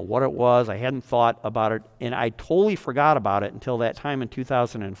I didn't know what it was. I hadn't thought about it, and I totally forgot about it until that time in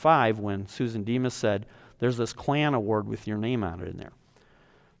 2005 when Susan Demas said, there's this Klan award with your name on it in there.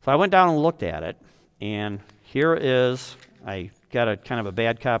 So I went down and looked at it, and here is, I got a kind of a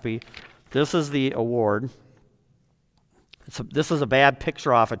bad copy. This is the award. This is a bad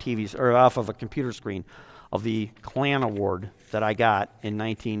picture off of a computer screen of the Klan award that I got in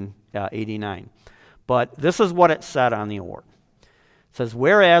 1989. But this is what it said on the award. It says,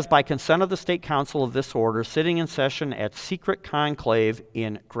 whereas by consent of the State Council of this order, sitting in session at secret conclave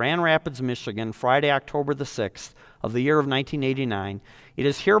in Grand Rapids, Michigan, Friday, October the 6th of the year of 1989, it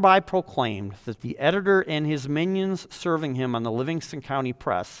is hereby proclaimed that the editor and his minions serving him on the Livingston County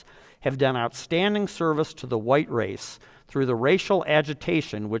Press have done outstanding service to the white race through the racial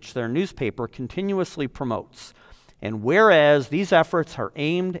agitation which their newspaper continuously promotes. And whereas these efforts are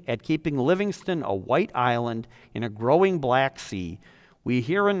aimed at keeping Livingston a white island in a growing black sea, we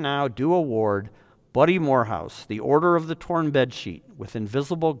here and now do award Buddy Moorehouse the Order of the Torn Bedsheet with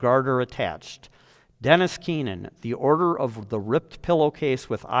invisible garter attached, Dennis Keenan the Order of the Ripped Pillowcase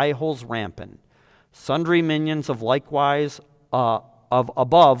with eye holes rampant, sundry minions of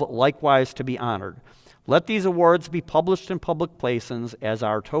above likewise to be honored. Let these awards be published in public places as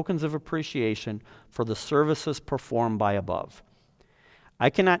our tokens of appreciation for the services performed by above. I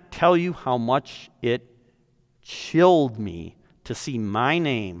cannot tell you how much it chilled me to see my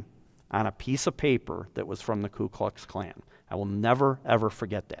name on a piece of paper that was from the Ku Klux Klan. I will never, ever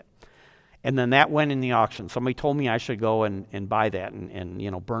forget that. And then that went in the auction. Somebody told me I should go and buy that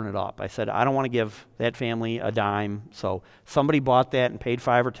and burn it up. I said, I don't want to give that family a dime. So somebody bought that and paid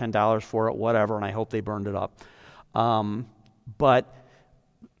 $5 or $10 for it, whatever, and I hope they burned it up. But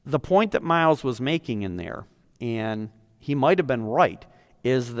the point that Miles was making in there, and he might have been right,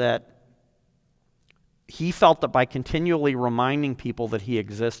 is that he felt that by continually reminding people that he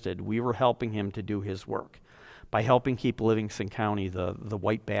existed, we were helping him to do his work, by helping keep Livingston County the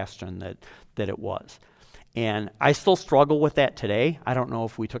white bastion that it was. And I still struggle with that today. I don't know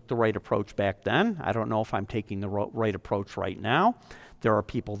if we took the right approach back then. I don't know if I'm taking the right approach right now. There are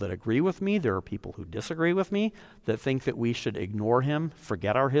people that agree with me. There are people who disagree with me that think that we should ignore him,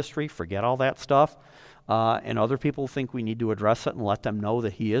 forget our history, forget all that stuff. And other people think we need to address it and let them know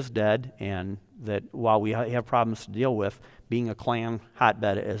that he is dead, and that while we have problems to deal with, being a Klan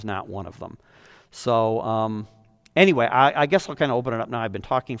hotbed is not one of them. So anyway, I guess I'll kind of open it up now. I've been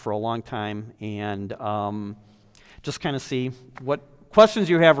talking for a long time, and just kind of see what questions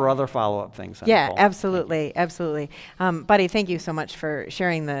you have or other follow-up things. Yeah, absolutely, absolutely. Buddy, thank you so much for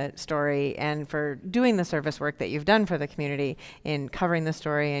sharing the story and for doing the service work that you've done for the community in covering the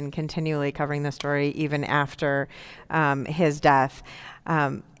story and continually covering the story even after his death.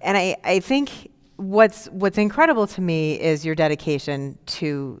 And I think what's incredible to me is your dedication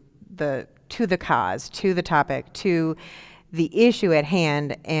to the cause, to the topic, to the issue at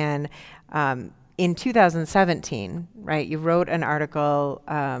hand. And in 2017, right, you wrote an article,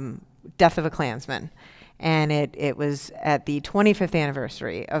 Death of a Klansman, and it was at the 25th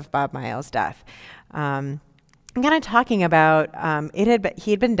anniversary of Bob Miles' death. Kind of talking about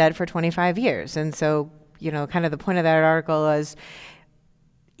he had been dead for 25 years, and so kind of the point of that article is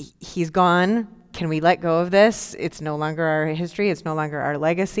he's gone. Can we let go of this? It's no longer our history. It's no longer our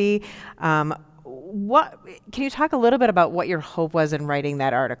legacy. Can you talk a little bit about what your hope was in writing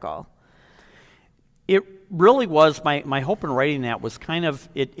that article? It really was, my hope in writing that was kind of,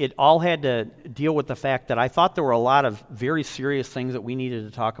 it all had to deal with the fact that I thought there were a lot of very serious things that we needed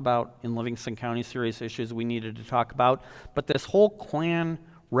to talk about in Livingston County, serious issues we needed to talk about, but this whole Klan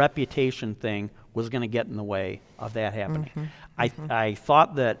reputation thing was going to get in the way of that happening. I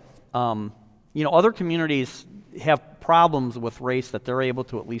thought that, other communities have problems with race that they're able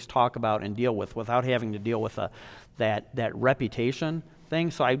to at least talk about and deal with without having to deal with that reputation thing.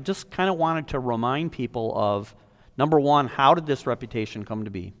 So I just kind of wanted to remind people of, number one, how did this reputation come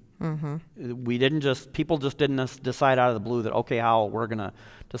to be? People just didn't decide out of the blue that, okay, Howell, we're going to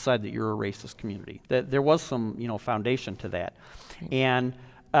decide that you're a racist community. There was some, foundation to that. And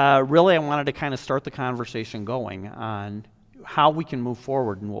really I wanted to kind of start the conversation going on how we can move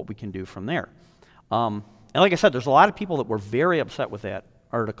forward and what we can do from there. And like I said, there's a lot of people that were very upset with that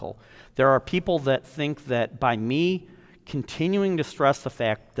article. There are people that think that by me continuing to stress the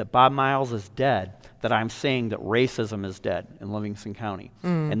fact that Bob Miles is dead, that I'm saying that racism is dead in Livingston County.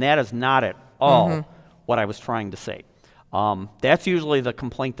 And that is not at all what I was trying to say. That's usually the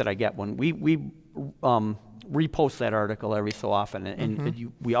complaint that I get when we repost that article every so often,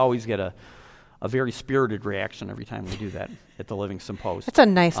 and we always get a very spirited reaction every time we do that at the Livingston Post. It's a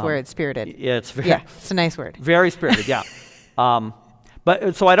nice word, spirited. It's it's a nice word. Very spirited, yeah.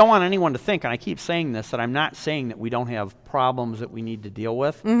 But so I don't want anyone to think, and I keep saying this, that I'm not saying that we don't have problems that we need to deal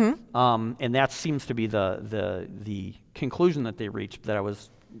with. And that seems to be the conclusion that they reached, that I was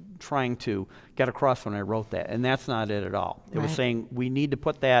trying to get across when I wrote that. And that's not it at all. It was saying we need to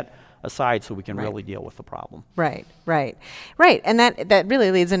put that aside so we can really deal with the problem. Right. And that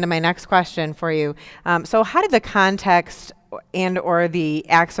really leads into my next question for you. So how did the context and or the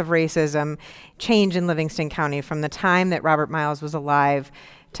acts of racism change in Livingston County from the time that Robert Miles was alive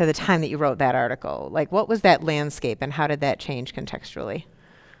to the time that you wrote that article? Like, what was that landscape and how did that change contextually?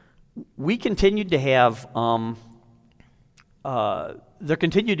 We continued to have, there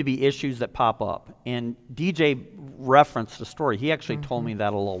continued to be issues that pop up. And DJ referenced the story. He actually told me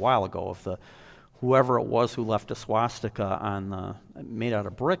that a little while ago of whoever it was who left a swastika made out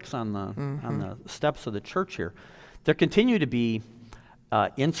of bricks on the steps of the church here. There continue to be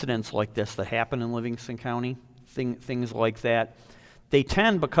incidents like this that happen in Livingston County, things like that. They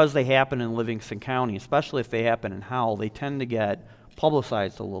tend, because they happen in Livingston County, especially if they happen in Howell, they tend to get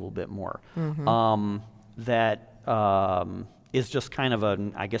publicized a little bit more. That is just kind of a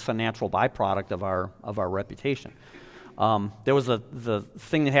natural byproduct of our reputation. There was the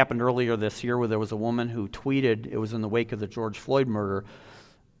thing that happened earlier this year where there was a woman who tweeted, it was in the wake of the George Floyd murder,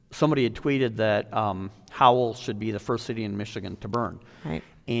 somebody had tweeted that Howell should be the first city in Michigan to burn. Right.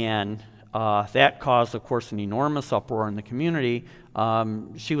 And that caused, of course, an enormous uproar in the community.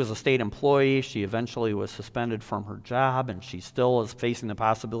 She was a state employee. She eventually was suspended from her job, and she still is facing the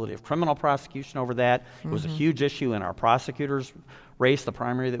possibility of criminal prosecution over that. It was a huge issue in our prosecutor's race, the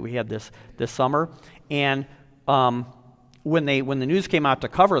primary that we had this summer. And when the news came out to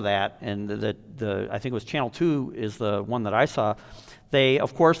cover that, and I think it was Channel 2 is the one that I saw, they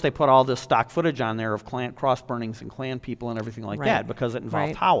put all this stock footage on there of cross burnings and Klan people and everything like that because it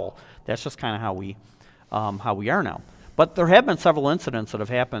involved Howell. That's just kind of how we are now. But there have been several incidents that have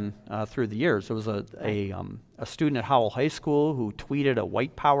happened through the years. There was a student at Howell High School who tweeted a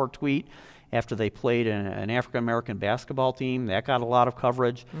white power tweet after they played an African American basketball team. That got a lot of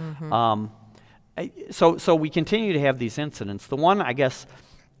coverage. So we continue to have these incidents. The one, I guess,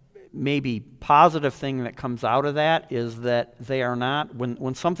 maybe positive thing that comes out of that is that they are not,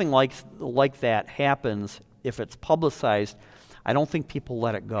 when something like that happens, if it's publicized, I don't think people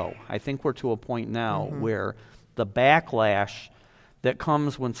let it go. I think we're to a point now where the backlash that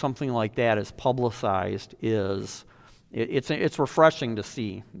comes when something like that is publicized it's refreshing to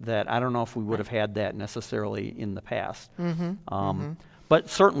see that. I don't know if we would have had that necessarily in the past. But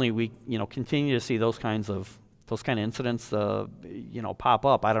certainly we continue to see those kind of incidents pop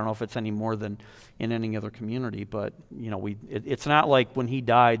up. I don't know if it's any more than in any other community, but it's not like when he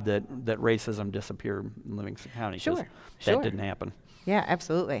died that racism disappeared in Livingston County. Sure. That didn't happen. Yeah,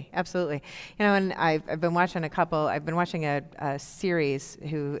 absolutely. And I've been watching a series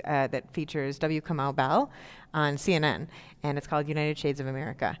that features W. Kamau Bell on CNN, and it's called United Shades of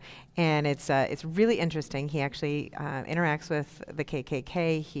America. And it's really interesting. He actually interacts with the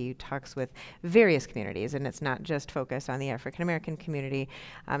KKK. He talks with various communities, and it's not just focused on the African American community.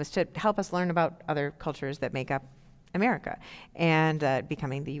 It's to help us learn about other cultures that make up America and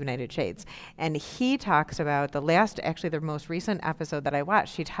becoming the United Shades. And he talks about the most recent episode that I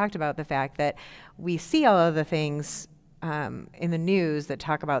watched, he talked about the fact that we see all of the things in the news that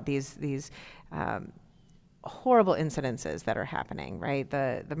talk about these horrible incidences that are happening, right?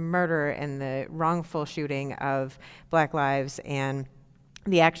 The murder and the wrongful shooting of Black lives and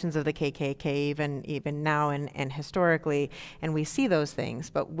the actions of the KKK even now and historically, and we see those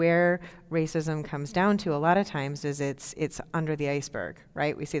things. But where racism comes down to a lot of times is it's under the iceberg,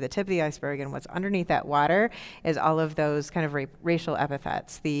 right? We see the tip of the iceberg, and what's underneath that water is all of those kind of racial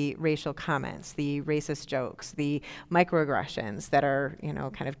epithets, the racial comments, the racist jokes, the microaggressions that are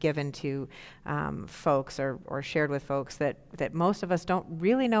kind of given to folks or shared with folks that most of us don't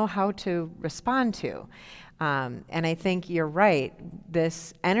really know how to respond to. And I think you're right.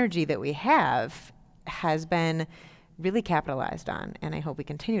 This energy that we have has been really capitalized on, and I hope we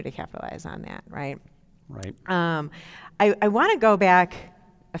continue to capitalize on that, right? Right. I want to go back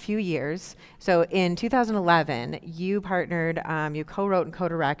a few years. So in 2011, you partnered, you co-wrote and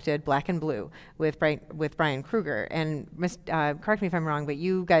co-directed Black and Blue with Brian Kruger. And correct me if I'm wrong, but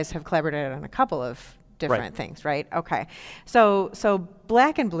you guys have collaborated on a couple of different things, right? Okay. So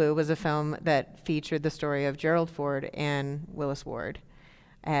Black and Blue was a film that featured the story of Gerald Ford and Willis Ward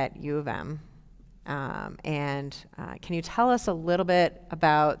at U of M. Can you tell us a little bit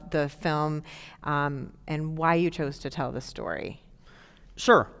about the film and why you chose to tell the story?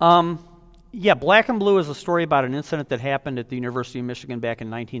 Sure. Yeah, Black and Blue is a story about an incident that happened at the University of Michigan back in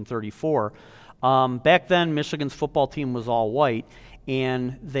 1934. Back then, Michigan's football team was all white,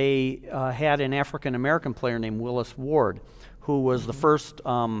 and they had an African-American player named Willis Ward, who was the first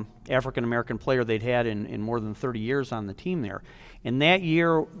African-American player they'd had in more than 30 years on the team there. And that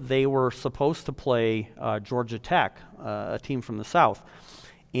year, they were supposed to play Georgia Tech, a team from the South.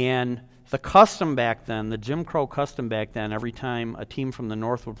 And the custom back then, the Jim Crow custom back then, every time a team from the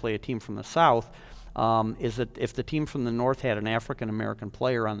North would play a team from the South, is that if the team from the North had an African-American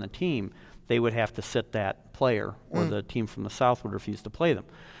player on the team, they would have to sit that player, or the team from the South would refuse to play them.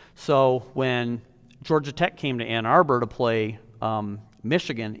 So when Georgia Tech came to Ann Arbor to play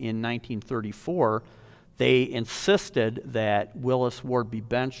Michigan in 1934, they insisted that Willis Ward be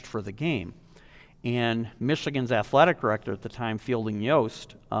benched for the game. And Michigan's athletic director at the time, Fielding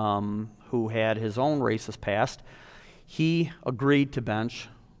Yost, who had his own racist past, he agreed to bench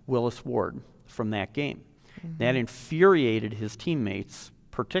Willis Ward from that game. That infuriated his teammates,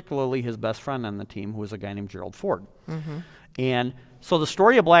 particularly his best friend on the team, who was a guy named Gerald Ford. And so the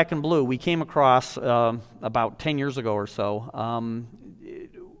story of Black and Blue, we came across about 10 years ago or so.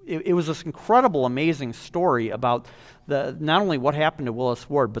 It was this incredible, amazing story about not only what happened to Willis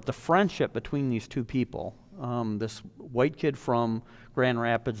Ward, but the friendship between these two people. This white kid from Grand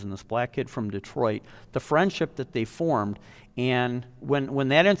Rapids and this black kid from Detroit, the friendship that they formed. And when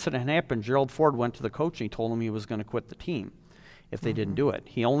that incident happened, Gerald Ford went to the coach and he told him he was going to quit the team if they didn't do it.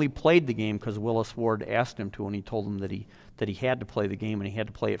 He only played the game because Willis Ward asked him to, and he told him that he had to play the game and he had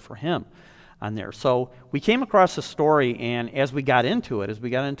to play it for him on there. So we came across this story, and as we got into it, as we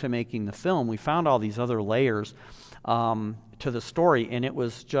got into making the film, we found all these other layers to the story, and it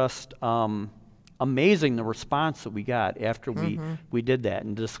was just amazing the response that we got after we did that,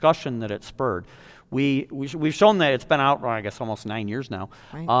 and the discussion that it spurred. We've shown that it's been out, I guess, almost 9 years now.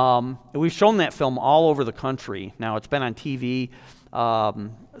 Right. We've shown that film all over the country. Now, it's been on TV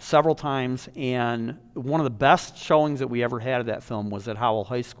several times, and one of the best showings that we ever had of that film was at Howell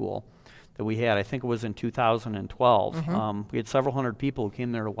High School that we had. I think it was in 2012. We had several hundred people who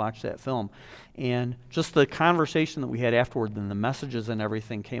came there to watch that film. And just the conversation that we had afterward and the messages and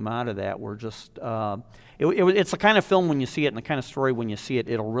everything came out of that were just, it's the kind of film when you see it and the kind of story when you see it,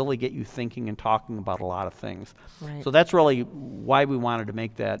 it'll really get you thinking and talking about a lot of things. Right. So that's really why we wanted to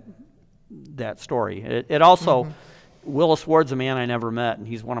make that story. It also, Willis Ward's a man I never met, and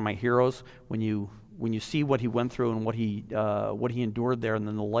he's one of my heroes. When you see what he went through and what he endured there, and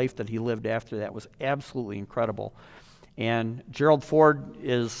then the life that he lived after that was absolutely incredible. And Gerald Ford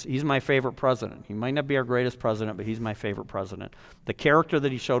he's my favorite president. He might not be our greatest president, but he's my favorite president. The character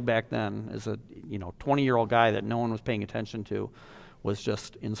that he showed back then as a 20-year-old guy that no one was paying attention to was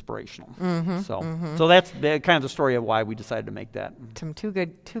just inspirational. So that's kind of the story of why we decided to make that. Some two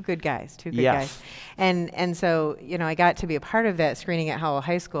good guys. Guys. And so, I got to be a part of that screening at Howell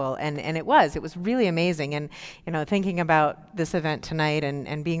High School, and it was really amazing. And, thinking about this event tonight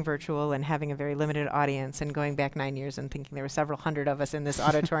and being virtual and having a very limited audience and going back 9 years and thinking there were several hundred of us in this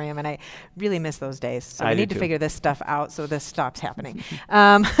auditorium, and I really miss those days. So we need to figure this stuff out so this stops happening,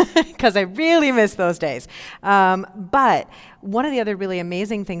 because I really miss those days. But one of the other really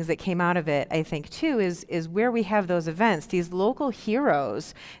amazing things that came out of it, I think, too, is where we have those events, these local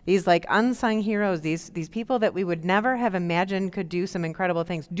heroes, these like unsung heroes, these people that we would never have imagined could do some incredible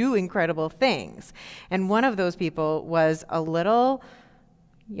things, do incredible things. And one of those people was a little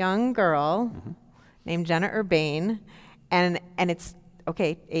young girl named Jenna Urbane, and it's,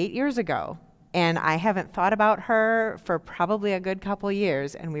 8 years ago. And I haven't thought about her for probably a good couple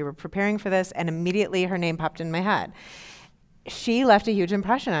years, and we were preparing for this, and immediately her name popped in my head. She left a huge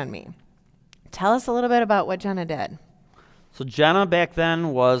impression on me. Tell us a little bit about what Jenna did. So Jenna back then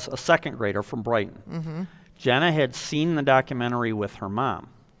was a second grader from Brighton. Jenna had seen the documentary with her mom.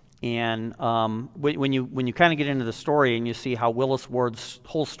 And when you kind of get into the story and you see how Willis Ward's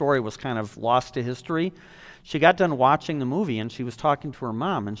whole story was kind of lost to history, she got done watching the movie and she was talking to her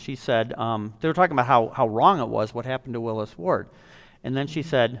mom, and she said, they were talking about how wrong it was what happened to Willis Ward. And then she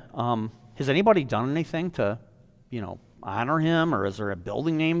said, has anybody done anything to, honor him, or is there a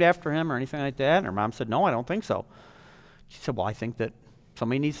building named after him or anything like that? And her mom said, no, I don't think so. She said, well, I think that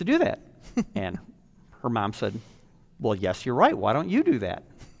somebody needs to do that. And her mom said, well, yes, you're right. Why don't you do that?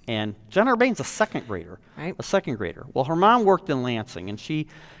 And Jenna Urbain's a second grader. Right. A second grader. Well, her mom worked in Lansing, and she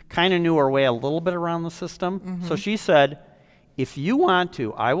kind of knew her way a little bit around the system. So she said, if you want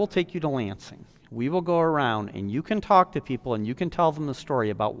to, I will take you to Lansing. We will go around, and you can talk to people, and you can tell them the story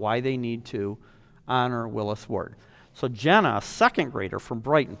about why they need to honor Willis Ward. So Jenna, a second grader from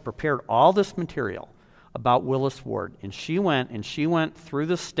Brighton, prepared all this material about Willis Ward, and she went through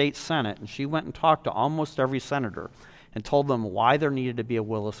the state Senate, and she went and talked to almost every senator and told them why there needed to be a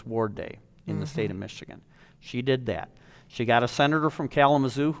Willis Ward Day in the state of Michigan. She did that. She got a senator from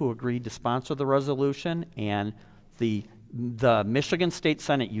Kalamazoo who agreed to sponsor the resolution, and the Michigan State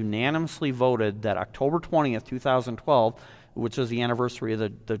Senate unanimously voted that October 20th, 2012, which is the anniversary of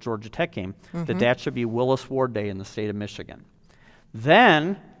the Georgia Tech game, that should be Willis Ward Day in the state of Michigan.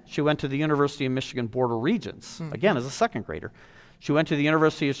 Then she went to the University of Michigan Board of Regents, again as a second grader. She went to the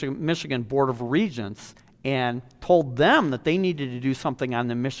University of Michigan Board of Regents and told them that they needed to do something on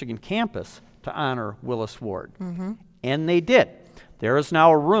the Michigan campus to honor Willis Ward. And they did. There is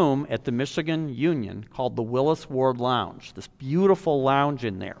now a room at the Michigan Union called the Willis Ward Lounge, this beautiful lounge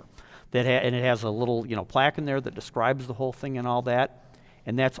in there. And it has a little plaque in there that describes the whole thing and all that.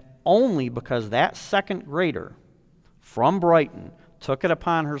 And that's only because that second grader from Brighton took it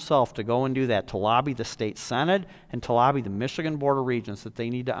upon herself to go and do that, to lobby the state Senate and to lobby the Michigan Board of Regents that they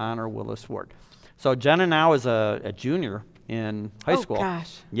need to honor Willis Ward. So Jenna now is a junior in high school. Oh,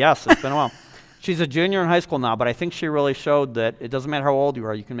 gosh. Yes, it's been a while. She's a junior in high school now, but I think she really showed that it doesn't matter how old you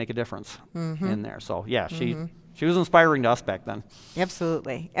are, you can make a difference in there. So yeah, she was inspiring to us back then.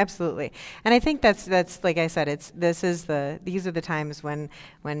 Absolutely, absolutely. And I think that's like I said, these are the times when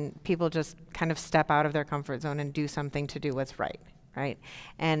people just kind of step out of their comfort zone and do something to do what's right, right?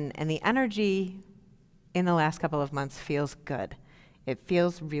 And the energy in the last couple of months feels good. It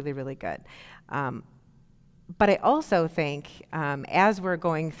feels really, really good. But I also think as we're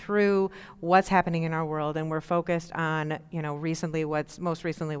going through what's happening in our world, and we're focused on, most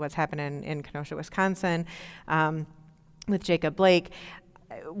recently what's happened in Kenosha, Wisconsin, with Jacob Blake,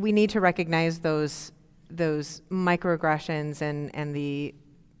 we need to recognize those microaggressions and the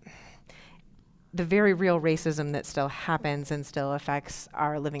very real racism that still happens and still affects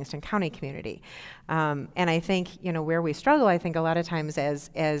our Livingston County community. And I think, where we struggle, I think a lot of times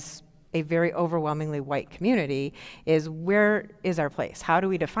as a very overwhelmingly white community is, where is our place? How do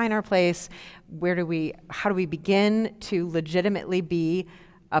we define our place? How do we begin to legitimately be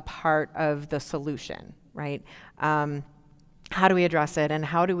a part of the solution, right? How do we address it, and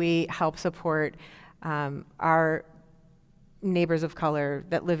how do we help support our neighbors of color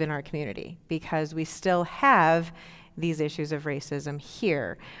that live in our community? Because we still have these issues of racism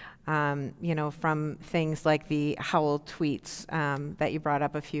here. From things like the Howell tweets that you brought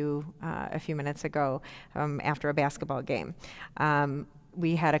up a few minutes ago after a basketball game.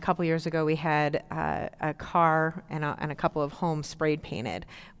 We had a couple years ago, we had a car and a couple of homes sprayed painted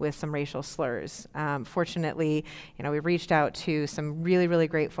with some racial slurs. Fortunately, we reached out to some really, really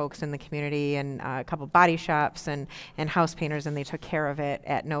great folks in the community and a couple body shops and house painters, and they took care of it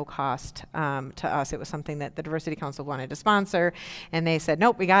at no cost to us. It was something that the Diversity Council wanted to sponsor, and they said,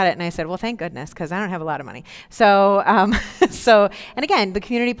 nope, we got it. And I said, well, thank goodness, because I don't have a lot of money. So, and again, the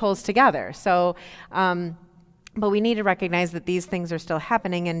community pulls together. So, but we need to recognize that these things are still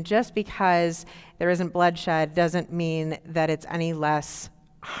happening, and just because there isn't bloodshed doesn't mean that it's any less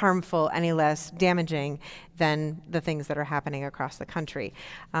harmful, any less damaging than the things that are happening across the country.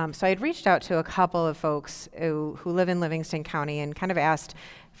 So I'd reached out to a couple of folks who live in Livingston County and kind of asked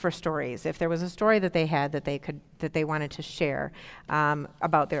for stories. If there was a story that they had that they wanted to share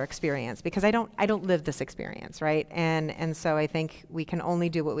about their experience, because I don't live this experience, right? And so I think we can only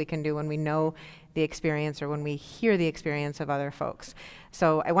do what we can do when we know the experience or when we hear the experience of other folks.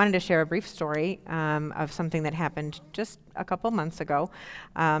 So I wanted to share a brief story of something that happened just a couple months ago.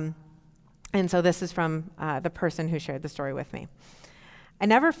 And so this is from the person who shared the story with me. I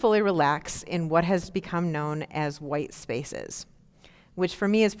never fully relax in what has become known as white spaces, which for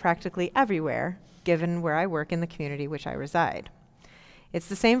me is practically everywhere, given where I work in the community which I reside. It's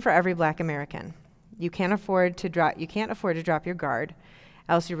the same for every Black American. You can't afford to drop your guard,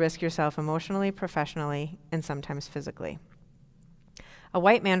 else you risk yourself emotionally, professionally, and sometimes physically. A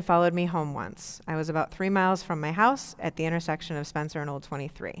white man followed me home once. I was about 3 miles from my house at the intersection of Spencer and Old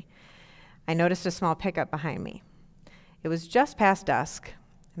 23. I noticed a small pickup behind me. It was just past dusk,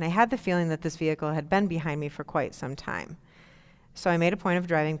 and I had the feeling that this vehicle had been behind me for quite some time. So I made a point of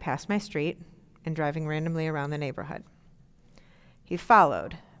driving past my street and driving randomly around the neighborhood. He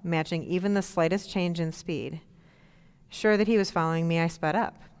followed, matching even the slightest change in speed. Sure that he was following me, I sped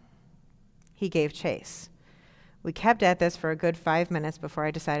up. He gave chase. We kept at this for a good 5 minutes before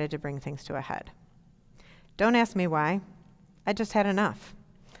I decided to bring things to a head. Don't ask me why. I just had enough.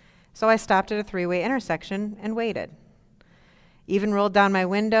 So I stopped at a three-way intersection and waited. Even rolled down my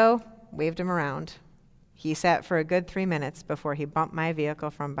window, waved him around. He sat for a good 3 minutes before he bumped my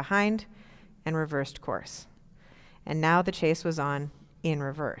vehicle from behind and reversed course. And now the chase was on in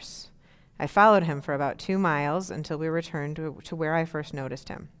reverse. I followed him for about 2 miles until we returned to where I first noticed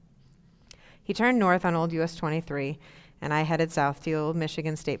him. He turned north on Old US 23, and I headed south to the Old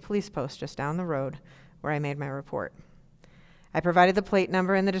Michigan State Police Post just down the road, where I made my report. I provided the plate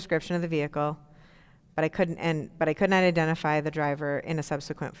number and the description of the vehicle, but I couldn't identify the driver in a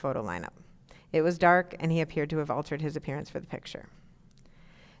subsequent photo lineup. It was dark, and he appeared to have altered his appearance for the picture.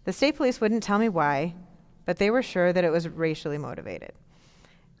 The state police wouldn't tell me why, but they were sure that it was racially motivated.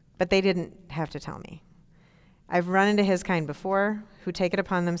 But they didn't have to tell me. I've run into his kind before, who take it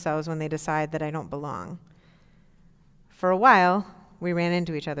upon themselves when they decide that I don't belong. For a while, we ran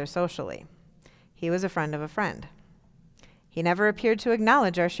into each other socially. He was a friend of a friend. He never appeared to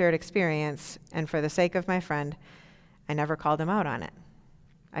acknowledge our shared experience, and for the sake of my friend, I never called him out on it.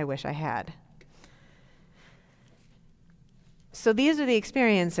 I wish I had. So these are the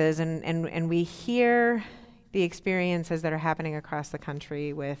experiences, and we hear the experiences that are happening across the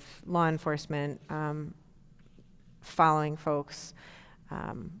country with law enforcement following folks,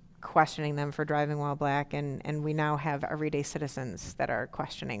 questioning them for driving while black, and we now have everyday citizens that are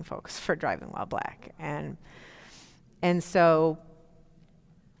questioning folks for driving while black. And so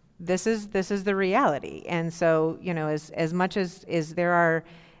this is the reality. And so, you know, as much as there are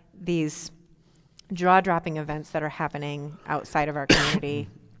these jaw-dropping events that are happening outside of our community,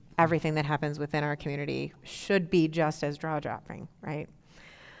 everything that happens within our community should be just as jaw-dropping, right?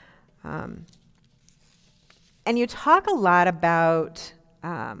 And you talk a lot about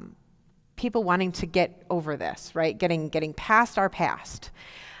people wanting to get over this, right? Getting past our past.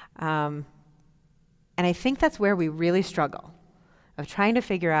 And I think that's where we really struggle, of trying to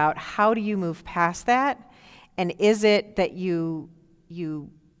figure out how do you move past that, and is it that you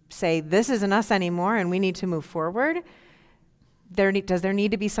say, this isn't us anymore and we need to move forward? Does there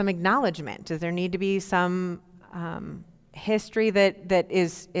need to be some acknowledgement? Does there need to be some history that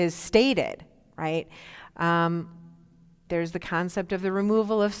is stated, right? There's the concept of the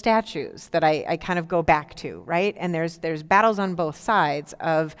removal of statues that I kind of go back to, right? And there's battles on both sides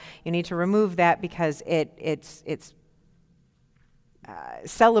of you need to remove that because it's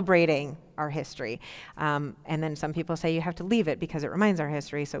celebrating our history. And then some people say you have to leave it because it reminds our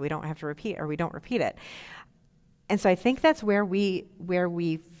history so we don't have to repeat, or we don't repeat it. And so I think that's where we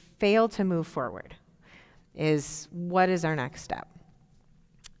fail to move forward, is what is our next step?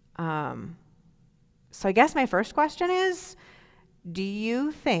 So I guess my first question is, do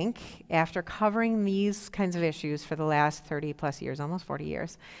you think, after covering these kinds of issues for the last 30 plus years, almost 40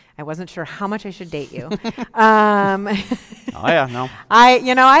 years, I wasn't sure how much I should date you. Oh yeah, no.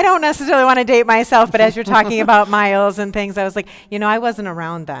 I don't necessarily want to date myself, but as you're talking about miles and things, I was like, I wasn't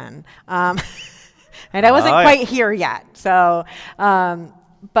around then. And I wasn't quite here yet. So,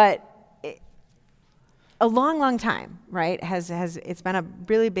 but a long, long time, right? It's been a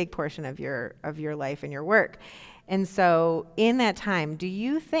really big portion of your life and your work. And so in that time, do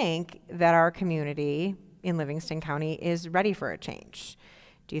you think that our community in Livingston County is ready for a change?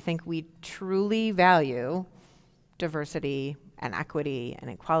 Do you think we truly value diversity and equity and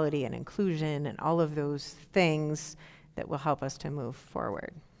equality and inclusion and all of those things that will help us to move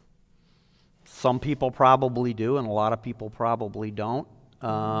forward? Some people probably do, and a lot of people probably don't.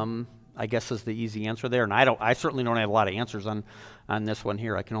 I guess is the easy answer there, and I certainly don't have a lot of answers on this one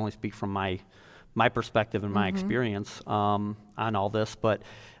here. I can only speak from my perspective and my experience on all this. But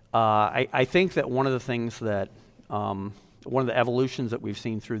I think that one of the things that one of the evolutions that we've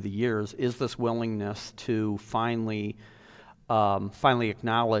seen through the years is this willingness to finally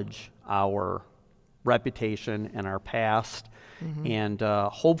acknowledge our reputation and our past, and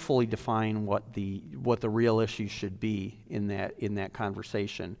hopefully define what the real issues should be in that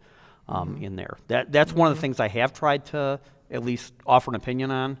conversation. In there. That's one of the things I have tried to at least offer an opinion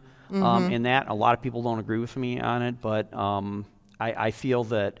on in that. A lot of people don't agree with me on it, but I feel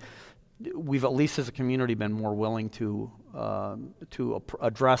that we've, at least as a community, been more willing to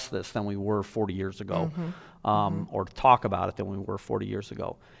address this than we were 40 years ago, or to talk about it than we were 40 years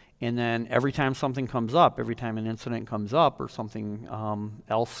ago. And then every time something comes up, every time an incident comes up or something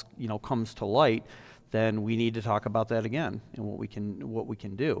else comes to light, then we need to talk about that again and what we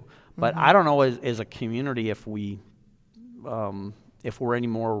can do. But I don't know as a community if we're any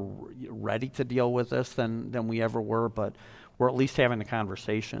more ready to deal with this than we ever were. But we're at least having the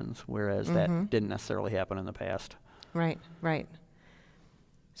conversations, whereas that didn't necessarily happen in the past. Right, right.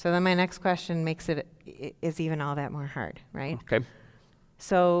 So then my next question is even all that more hard, right? Okay.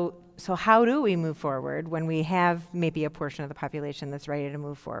 So how do we move forward when we have maybe a portion of the population that's ready to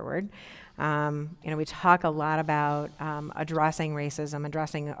move forward? We talk a lot about addressing racism,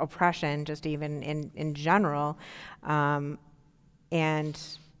 addressing oppression, just even in general, and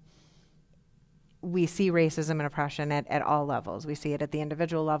we see racism and oppression at all levels. We see it at the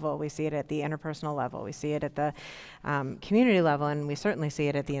individual level, we see it at the interpersonal level, we see it at the community level, and we certainly see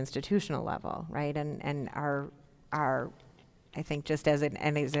it at the institutional level, right? And our I think just as an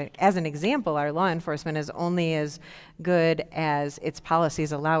example, our law enforcement is only as good as its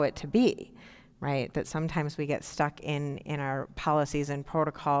policies allow it to be, right? That sometimes we get stuck in our policies and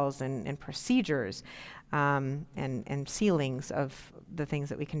protocols and procedures and ceilings of the things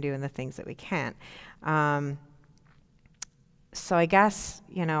that we can do and the things that we can't. So I guess,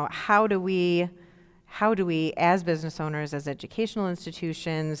 how do we, as business owners, as educational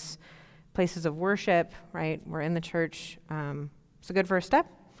institutions, places of worship, right? We're in the church. It's a good first step.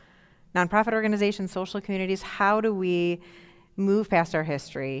 Nonprofit organizations, social communities, how do we move past our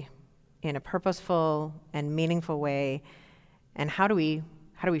history in a purposeful and meaningful way? And how do we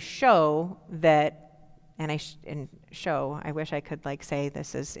show that, I wish I could say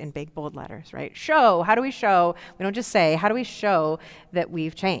this is in big bold letters, right? Show, how do we show, we don't just say, how do we show that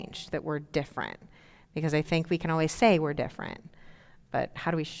we've changed, that we're different? Because I think we can always say we're different, but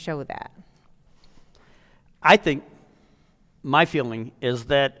how do we show that? I think my feeling is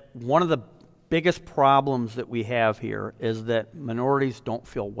that one of the biggest problems that we have here is that minorities don't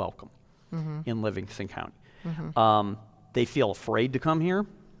feel welcome in Livingston County. They feel afraid to come here.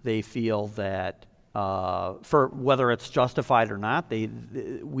 They feel that for whether it's justified or not,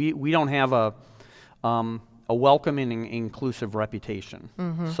 we don't have a welcoming and inclusive reputation.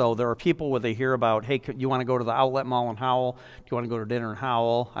 So there are people where they hear about, hey, you want to go to the outlet mall in Howell? Do you want to go to dinner in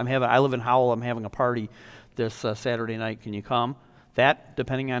Howell? I live in Howell. I'm having a party this Saturday night. Can you come? That,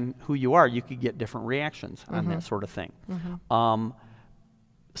 depending on who you are, you could get different reactions on that sort of thing.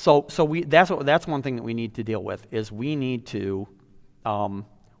 So that's one thing that we need to deal with is we need to,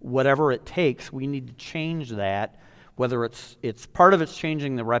 whatever it takes, we need to change that. Whether it's part of it's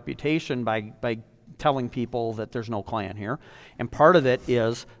changing the reputation by telling people that there's no Klan here, and part of it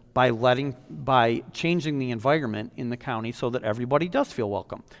is by changing the environment in the county so that everybody does feel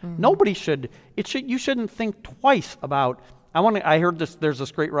welcome. Nobody you shouldn't think twice about, I heard there's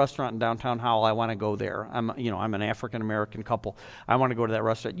this great restaurant in downtown Howell, I want to go there. I'm an African American couple. I want to go to that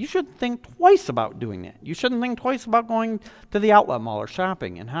restaurant. You shouldn't think twice about doing that. You shouldn't think twice about going to the outlet mall or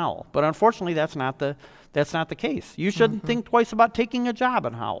shopping in Howell. But unfortunately, that's not the case. You shouldn't think twice about taking a job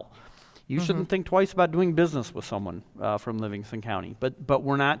in Howell. You shouldn't think twice about doing business with someone from Livingston County. But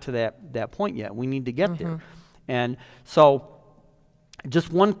we're not to that point yet. We need to get there. And so just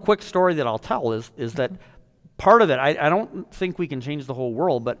one quick story that I'll tell is that part of it, I don't think we can change the whole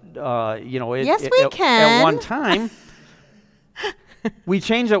world, but yes, we can. At one time, we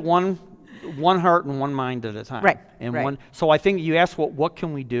change it one heart and one mind at a time. Right. And so I think you asked what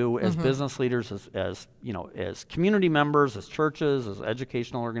can we do as business leaders, as community members, as churches, as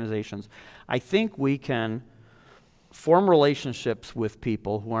educational organizations. I think we can form relationships with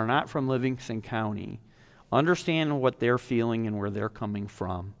people who are not from Livingston County, understand what they're feeling and where they're coming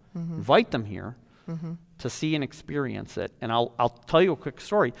from, invite them here to see and experience it. And I'll tell you a quick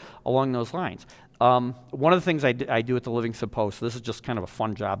story along those lines. One of the things I do at the Livingston Post, this is just kind of a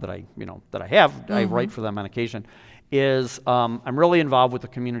fun job that I have, I write for them on occasion, is I'm really involved with the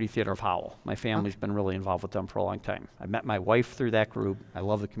Community Theater of Howell. My family's been really involved with them for a long time. I met my wife through that group. I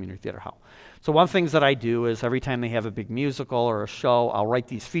love the Community Theater of Howell. So one of the things that I do is every time they have a big musical or a show, I'll write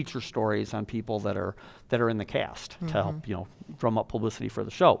these feature stories on people that are in the cast to help drum up publicity for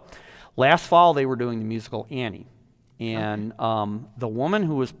the show. Last fall, they were doing the musical Annie. And the woman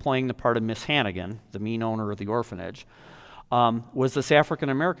who was playing the part of Miss Hannigan, the mean owner of the orphanage, was this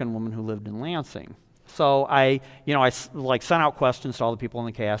African-American woman who lived in Lansing. So I sent out questions to all the people in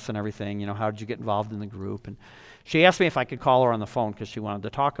the cast and everything, how did you get involved in the group? And she asked me if I could call her on the phone because she wanted to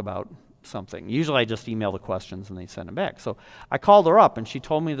talk about something. Usually I just email the questions and they send them back. So I called her up and she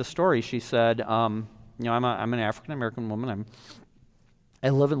told me the story. She said, I'm an African-American woman. I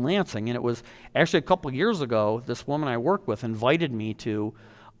live in Lansing, and it was actually a couple years ago, this woman I work with invited me to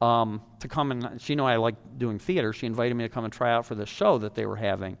come and, she knew I like doing theater, she invited me to come and try out for this show that they were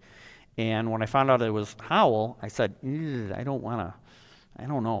having. And when I found out it was Howell, I said, I don't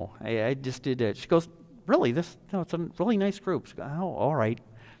know, I just did it. She goes, really, it's a really nice group. She goes, oh, all right.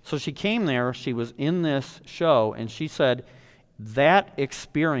 So she came there, she was in this show, and she said, that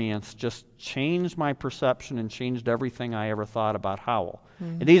experience just changed my perception and changed everything I ever thought about Howell.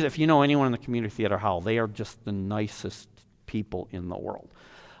 And these, if you know anyone in the community theater Howell, they are just the nicest people in the world.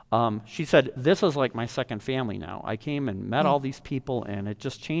 She said, this is like my second family now. I came and met all these people, and it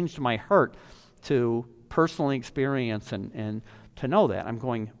just changed my heart to personally experience and to know that. I'm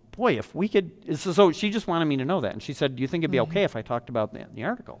going, boy, if we could, so she just wanted me to know that. And she said, do you think it'd be okay if I talked about that in the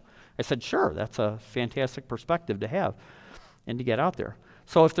article? I said, sure, that's a fantastic perspective to have and to get out there.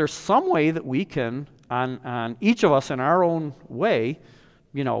 So if there's some way that we can, on each of us in our own way,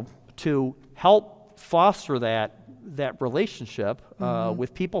 you know, to help foster that relationship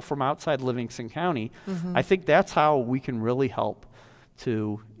with people from outside Livingston County, I think that's how we can really help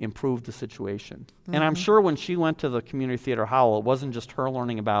to improve the situation. And I'm sure when she went to the community theater Howell, it wasn't just her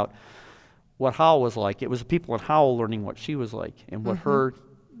learning about what Howell was like. It was the people in Howell learning what she was like and what her,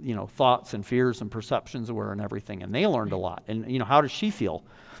 you know, thoughts and fears and perceptions were and everything. And they learned a lot. And, you know, how does she feel?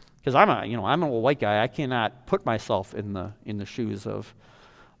 Because I'm an old white guy. I cannot put myself in the shoes of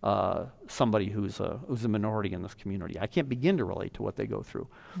somebody who's a minority in this community. I can't begin to relate to what they go through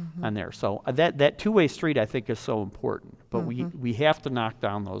on there. So that two-way street, I think, is so important. But we have to knock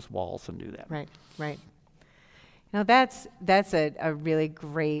down those walls and do that. Right, right. You know, that's a really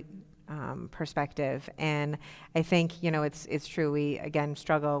great perspective, and I think, you know, it's true. We again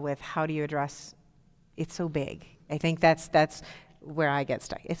struggle with how do you address. It's so big. I think that's where I get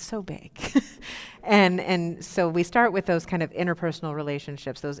stuck. It's so big. and so we start with those kind of interpersonal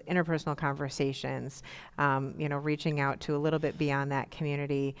relationships, those interpersonal conversations, you know, reaching out to a little bit beyond that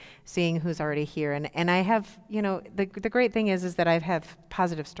community, seeing who's already here. And I have, you know, the great thing is that I have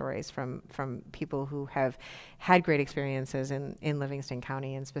positive stories from people who have had great experiences in Livingston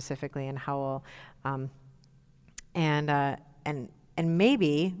County and specifically in Howell. And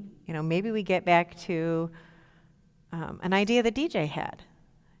maybe, you know, maybe we get back to an idea that DJ had,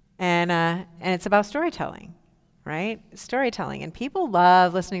 and it's about storytelling, right? Storytelling, and people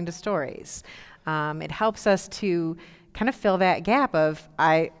love listening to stories. It helps us to kind of fill that gap of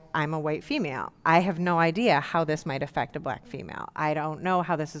I'm a white female. I have no idea how this might affect a black female. I don't know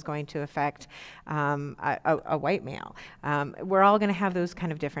how this is going to affect a white male. We're all going to have those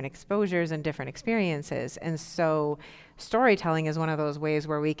kind of different exposures and different experiences, and so storytelling is one of those ways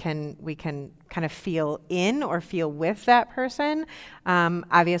where we can kind of feel in or feel with that person.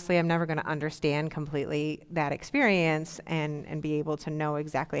 Obviously, I'm never going to understand completely that experience and be able to know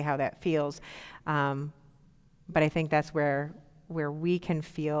exactly how that feels, but I think that's where we can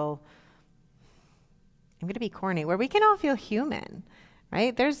feel, I'm going to be corny, where we can all feel human,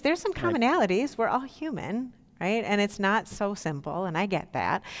 right? There's some commonalities. We're all human, right? And it's not so simple, and I get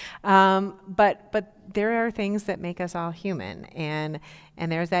that. But there are things that make us all human, and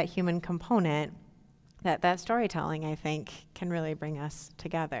there's that human component that storytelling, I think, can really bring us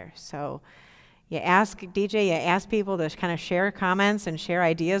together. So you ask DJ, you ask people to kind of share comments and share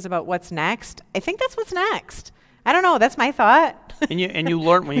ideas about what's next. I think that's what's next. I don't know. That's my thought. and you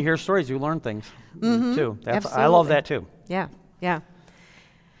learn when you hear stories. You learn things too. Absolutely. I love that too. Yeah, yeah.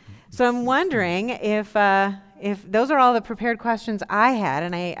 So I'm wondering if those are all the prepared questions I had,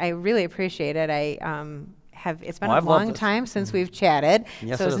 and I really appreciate it. It's been a long time since we've chatted,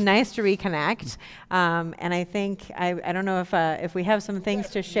 yes, so it's nice to reconnect. And I think I don't know if we have some things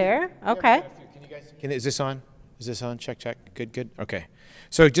to share. Okay. Can you guys? Is this on? Is this on? Check. Good. Okay.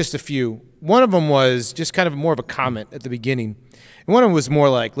 So just a few. One of them was just kind of more of a comment at the beginning. And one of them was more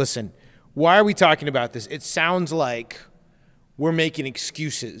like, listen, why are we talking about this? It sounds like we're making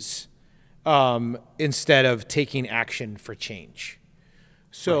excuses instead of taking action for change.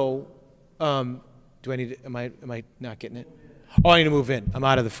 So do I need to, am I not getting it? Oh, I need to move in. I'm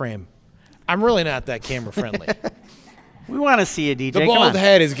out of the frame. I'm really not that camera friendly. We want to see you, DJ. The bald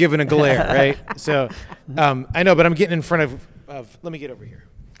head is giving a glare, right? So I know, but I'm getting in front of let me get over here.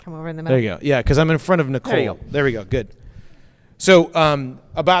 Come over in the middle. There you go. Yeah, because I'm in front of Nicole. There you go. There we go. Good. So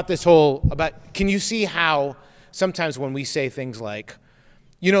about this can you see how sometimes when we say things like,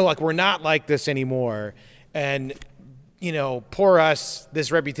 you know, like we're not like this anymore, and you know, poor us,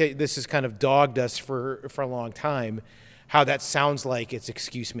 this reputation, this has kind of dogged us for a long time, how that sounds like it's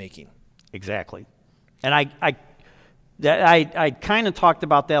excuse making. Exactly. And I kind of talked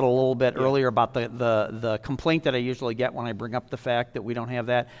about that a little bit earlier about the complaint that I usually get when I bring up the fact that we don't have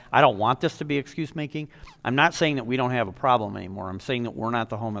that. I don't want this to be excuse making. I'm not saying that we don't have a problem anymore. I'm saying that we're not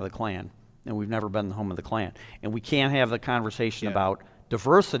the home of the Klan, and we've never been the home of the Klan. And we can't have the conversation about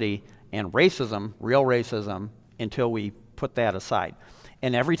diversity and racism, real racism, until we put that aside.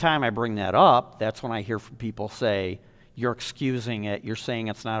 And every time I bring that up, that's when I hear from people say, you're excusing it, you're saying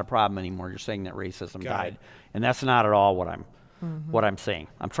it's not a problem anymore, you're saying that racism died. And that's not at all what what I'm saying.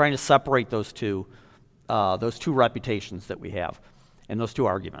 I'm trying to separate those two reputations that we have and those two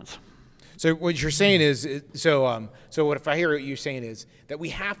arguments. So what you're saying is, so what if I hear what you're saying is that we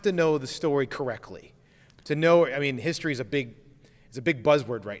have to know the story correctly. To know, I mean, history is a big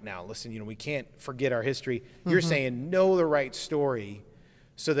buzzword right now. Listen, we can't forget our history. You're saying know the right story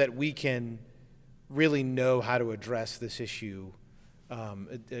so that we can really know how to address this issue,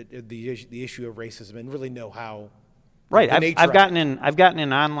 the issue of racism, and really know how. Right. I've gotten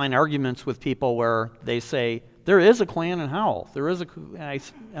in online arguments with people where they say there is a Klan in Howell. There is and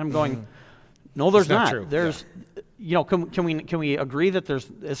I'm going, no, there's not. True. There's, can we agree that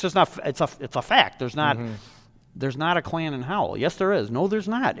it's just not. It's a fact. There's not. There's not a Klan in Howell. Yes, there is. No, there's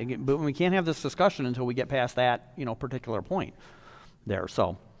not. But we can't have this discussion until we get past that particular point there.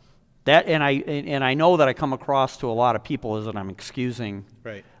 So that and I know that I come across to a lot of people is that I'm excusing.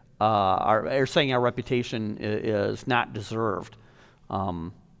 Right. Or saying our reputation is not deserved,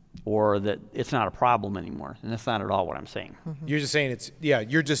 or that it's not a problem anymore, and that's not at all what I'm saying. You're just saying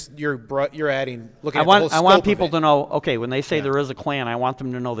you're adding looking at the whole scope I want people of it. to know. Okay, when they say there is a Klan, I want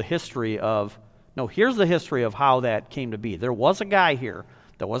them to know the history of. No, here's the history of how that came to be. There was a guy here.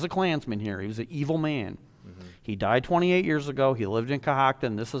 There was a Klansman here. He was an evil man. He died 28 years ago. He lived in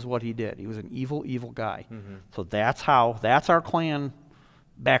Cohocton. This is what he did. He was an evil, evil guy. So that's our Klan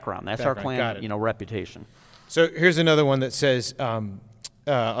background. That's our Klan, reputation. So here's another one that says,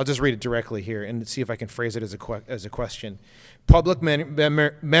 I'll just read it directly here and see if I can phrase it as a question. Public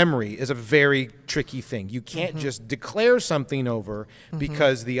memory is a very tricky thing. You can't just declare something over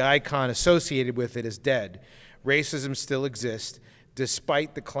because the icon associated with it is dead. Racism still exists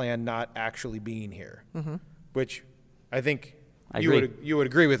despite the Klan not actually being here, which I think you would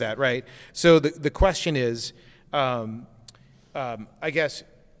agree with that, right? So the question is, I guess,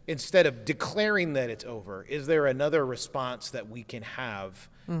 instead of declaring that it's over, is there another response that we can have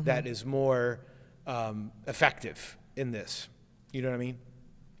that is more effective in this? You know what I mean?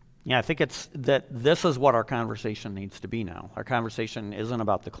 Yeah, I think it's that this is what our conversation needs to be now. Our conversation isn't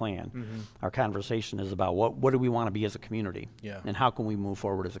about the Klan. Our conversation is about what do we want to be as a community, and how can we move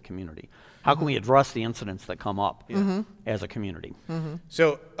forward as a community? How can we address the incidents that come up as a community?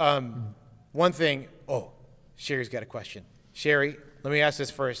 So one thing, Sherry's got a question. Sherry, let me ask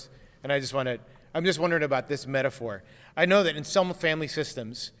this first, and I'm just wondering about this metaphor. I know that in some family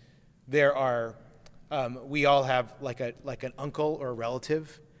systems, there are, we all have like an uncle or a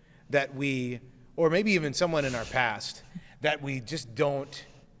relative that or maybe even someone in our past that we just don't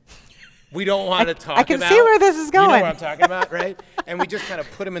want to talk about. I can see where this is going. You know what I'm talking about, right? And we just kind of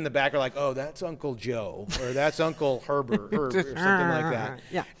put him in the back. We're like, oh, that's Uncle Joe, or that's Uncle Herbert, or something like that.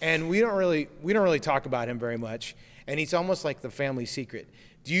 Yeah. And we don't really talk about him very much. And he's almost like the family secret.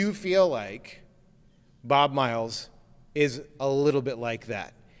 Do you feel like Bob Miles is a little bit like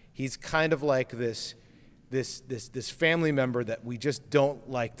that? He's kind of like this family member that we just don't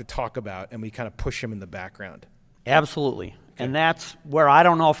like to talk about, and we kind of push him in the background. Absolutely. Okay. And that's where I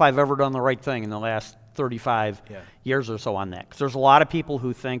don't know if I've ever done the right thing in the last 35 years or so on that. Because there's a lot of people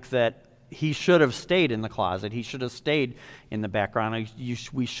who think that he should have stayed in the closet. He should have stayed in the background.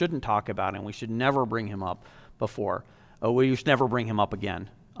 We shouldn't talk about him. We should never bring him up before. We should never bring him up again.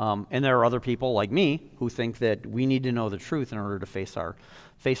 And there are other people like me who think that we need to know the truth in order to face our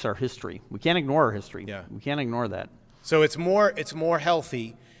history. We can't ignore our history. Yeah. We can't ignore that. So it's more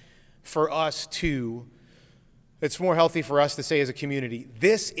healthy for us to say as a community,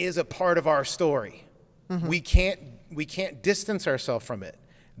 this is a part of our story. We can't distance ourselves from it.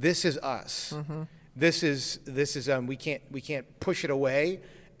 This is us. This is we can't push it away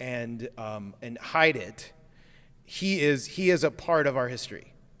and hide it. He is a part of our history.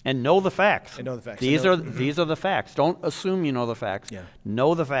 And know the facts. These are the facts. Don't assume you know the facts. Yeah.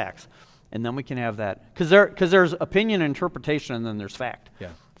 Know the facts, and then we can have that. Because there's opinion and interpretation, and then there's fact. Yeah.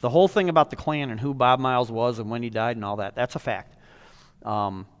 The whole thing about the Klan and who Bob Miles was and when he died and all that—that's a fact.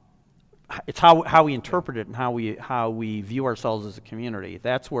 It's how we interpret it and how we view ourselves as a community.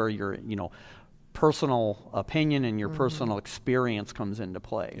 That's where your personal opinion and your personal experience comes into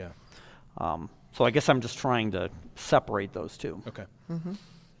play. Yeah. So I guess I'm just trying to separate those two. Okay.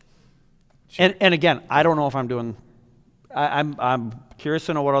 And again, I don't know if I'm doing. I'm curious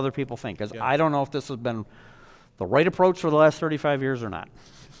to know what other people think, because I don't know if this has been the right approach for the last 35 years or not.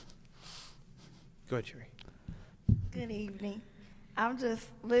 Go ahead, Sherry. Good evening. I'm just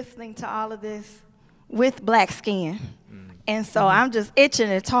listening to all of this with black skin, and so I'm just itching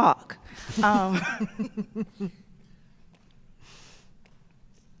to talk. Am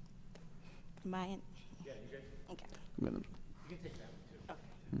I in? Yeah, you good? Okay. I'm gonna-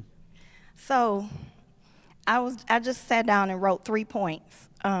 So, I just sat down and wrote 3 points.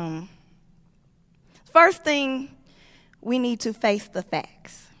 First thing, we need to face the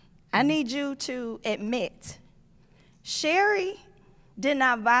facts. I need you to admit, Sherry did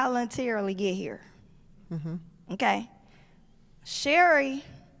not voluntarily get here. Okay? Sherry's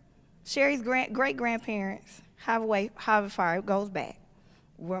great-grandparents, however far it goes back,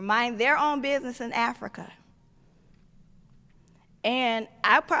 were minding their own business in Africa. And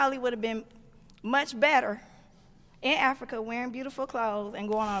I probably would have been much better in Africa wearing beautiful clothes and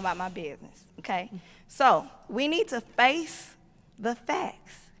going on about my business, okay? So we need to face the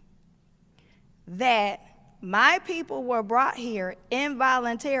facts that my people were brought here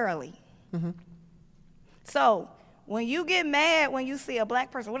involuntarily. So when you get mad when you see a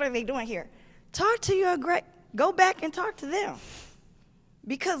black person, what are they doing here? Go back and talk to them,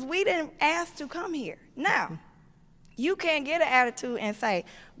 because we didn't ask to come here. Now, you can't get an attitude and say,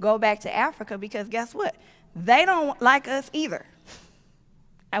 go back to Africa, because guess what? They don't like us either.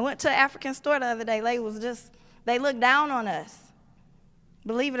 I went to an African store the other day. They look down on us,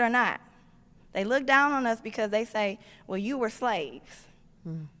 believe it or not. They look down on us because they say, well, you were slaves.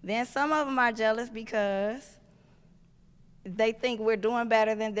 Then some of them are jealous because they think we're doing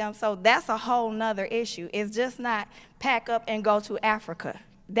better than them. So that's a whole nother issue. It's just not pack up and go to Africa.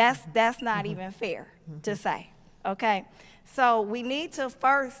 That's not even fair to say, okay? So we need to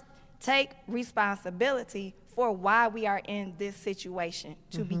first take responsibility for why we are in this situation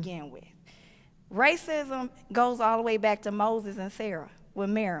to begin with. Racism goes all the way back to Moses and Sarah with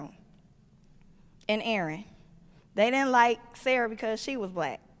Miriam and Aaron. They didn't like Sarah because she was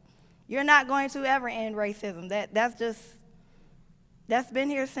black. You're not going to ever end racism. That's been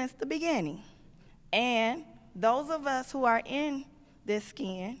here since the beginning. And those of us who are in this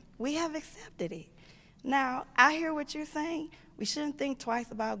skin, we have accepted it. Now, I hear what you're saying. We shouldn't think twice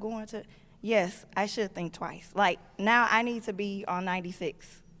about going to, yes, I should think twice. Like, now I need to be on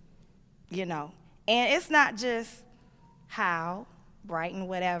 96, you know. And it's not just Howell, Brighton,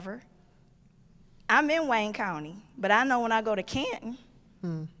 whatever. I'm in Wayne County, but I know when I go to Canton,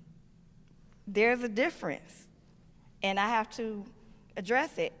 there's a difference, and I have to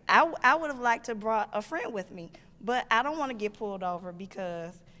address it. I would have liked to have brought a friend with me, but I don't want to get pulled over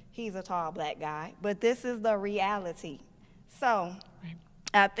because he's a tall black guy, but this is the reality. So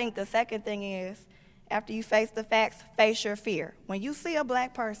I think the second thing is, after you face the facts, face your fear. When you see a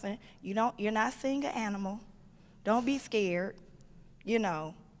black person, you're not seeing an animal. Don't be scared. You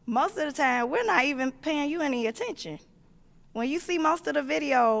know, most of the time, we're not even paying you any attention. When you see most of the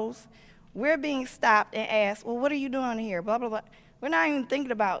videos, we're being stopped and asked, well, what are you doing here, blah, blah, blah. We're not even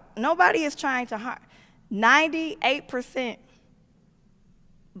thinking about, nobody is trying to harm. 98%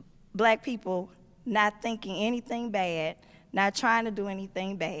 black people not thinking anything bad, not trying to do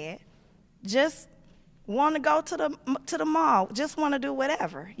anything bad, just want to go to the mall, just want to do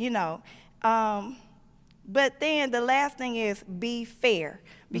whatever, you know. But then the last thing is be fair,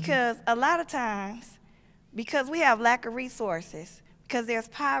 because a lot of times, because we have lack of resources, because there's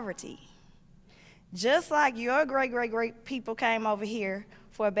poverty, just like your great people came over here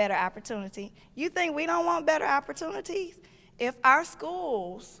for a better opportunity, you think we don't want better opportunities? If our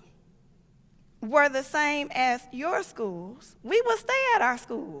schools were the same as your schools, we would stay at our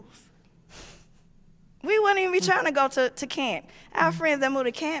schools. We wouldn't even be trying to go to Canton. Our friends that moved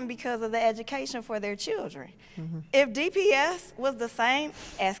to Canton because of the education for their children. If DPS was the same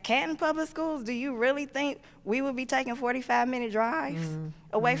as Canton Public Schools, do you really think we would be taking 45-minute drives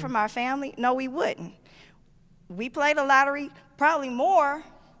away from our family? No, we wouldn't. We play the lottery probably more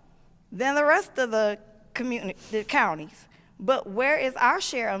than the rest of the counties. But where is our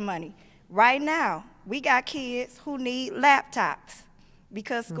share of money? Right now, we got kids who need laptops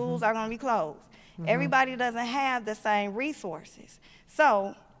because schools are going to be closed. Everybody doesn't have the same resources.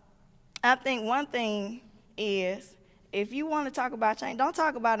 So I think one thing is, if you want to talk about change, don't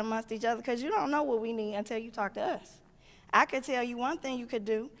talk about it amongst each other, because you don't know what we need until you talk to us. I could tell you one thing you could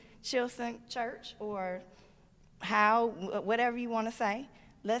do, Chilson Church or Howell, whatever you want to say.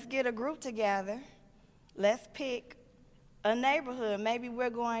 Let's get a group together. Let's pick a neighborhood. Maybe we're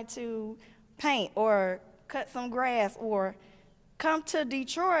going to paint or cut some grass or come to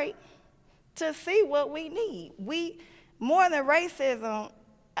Detroit to see what we need. More than racism,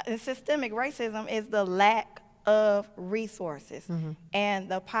 systemic racism is the lack of resources and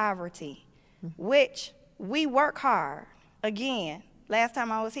the poverty, which we work hard. Again, last time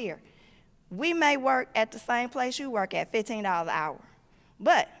I was here, we may work at the same place you work at, $15 an hour,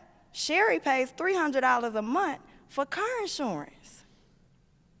 but Sherry pays $300 a month for car insurance.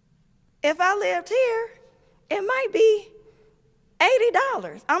 If I lived here, it might be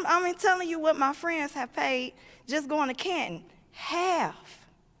 $80. I'm telling you what my friends have paid just going to Canton. Half.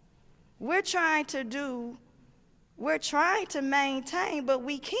 We're trying to maintain, but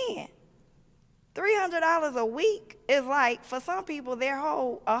we can't. $300 a week is like, for some people,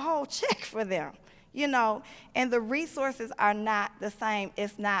 a whole check for them, you know, and the resources are not the same.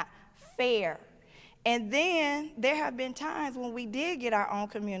 It's not fair. And then there have been times when we did get our own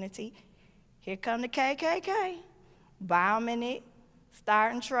community. Here come the KKK, bombing it,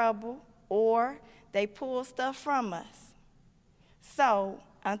 starting trouble, or they pull stuff from us. So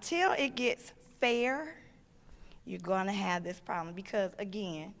until it gets fair, you're going to have this problem because,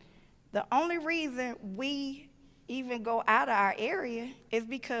 again, the only reason we even go out of our area is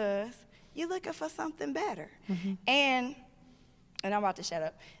because you're looking for something better. Mm-hmm. And I'm about to shut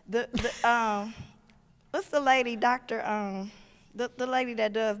up. What's the lady, the lady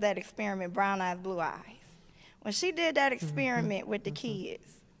that does that experiment, Brown Eyes, Blue Eyes? When she did that experiment with the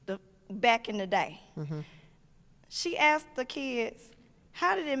kids back in the day, she asked the kids,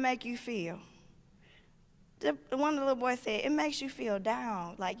 how did it make you feel? One of the little boys said, it makes you feel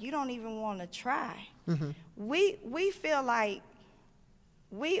down, like you don't even want to try. Mm-hmm. We feel like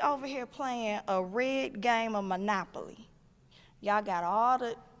we over here playing a rigged game of Monopoly. Y'all got all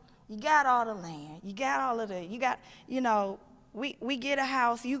the land, you got all of the, we get a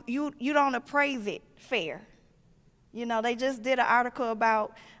house, you don't appraise it fair. You know, they just did an article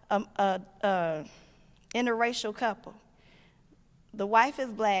about a interracial couple. The wife is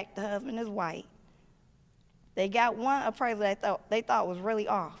black, the husband is white. They got one appraisal they thought was really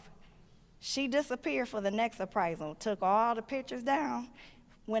off. She disappeared for the next appraisal, took all the pictures down,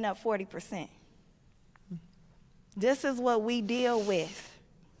 went up 40%. This is what we deal with.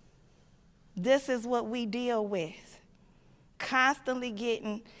 This is what we deal with. Constantly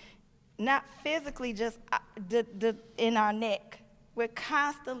getting, not physically just in our neck, we're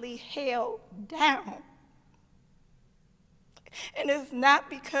constantly held down. And it's not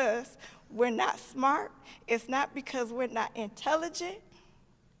because we're not smart. It's not because we're not intelligent.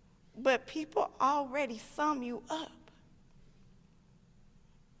 But people already sum you up.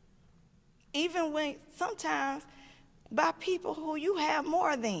 Even when sometimes by people who you have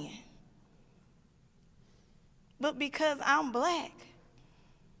more than. But because I'm black,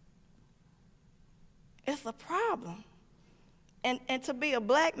 it's a problem. And to be a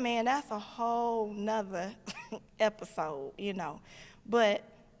black man, that's a whole nother episode, you know. But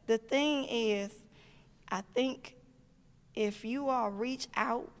the thing is, I think if you all reach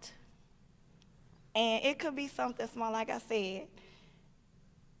out, and it could be something small, like I said,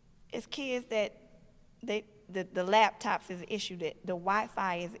 it's kids that the laptops is an issue, that the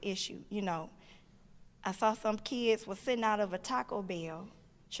Wi-Fi is an issue, you know. I saw some kids was sitting out of a Taco Bell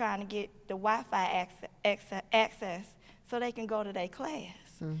trying to get the Wi-Fi access so they can go to their class.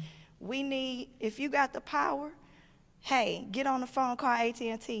 Mm. We need, if you got the power, hey, get on the phone, call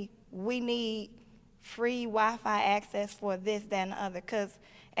AT&T. We need free Wi-Fi access for this, that, and the other. Because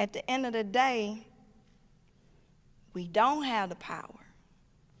at the end of the day, we don't have the power.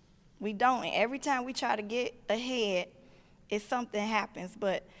 We don't. And every time we try to get ahead, something happens.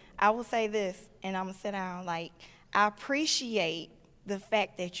 But I will say this, and I'm going to sit down, like, I appreciate the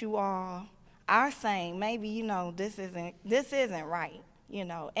fact that you all are saying, maybe, you know, this isn't right, you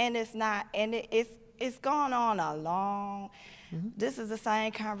know, and it's not, and it's gone on a long, this is the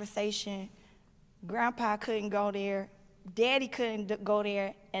same conversation. Grandpa couldn't go there, Daddy couldn't go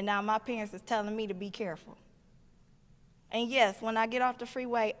there, and now my parents is telling me to be careful. And yes, when I get off the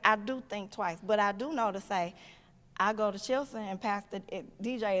freeway, I do think twice, but I do know to say, I go to Chilson and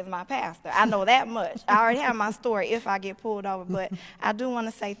DJ is my pastor. I know that much. I already have my story if I get pulled over, but I do want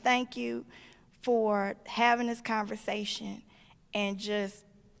to say thank you for having this conversation. And just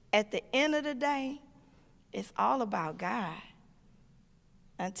at the end of the day, it's all about God.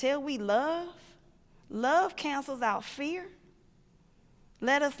 Until we love cancels out fear.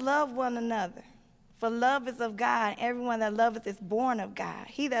 Let us love one another. For love is of God. Everyone that loveth is born of God.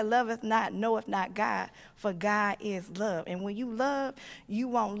 He that loveth not knoweth not God, for God is love. And when you love, you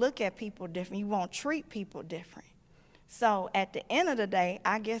won't look at people different. You won't treat people different. So at the end of the day,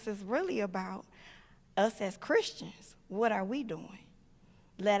 I guess it's really about us as Christians. What are we doing?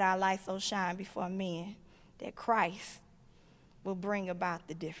 Let our light so shine before men that Christ will bring about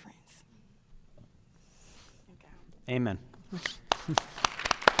the difference. Okay. Amen.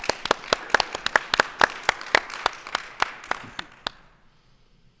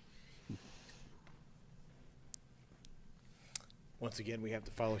 Once again, we have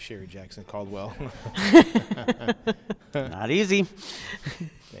to follow Sherry Jackson Caldwell. Not easy.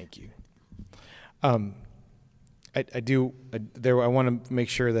 Thank you. I want to make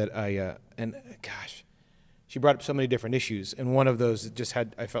sure that and gosh, she brought up so many different issues, and one of those just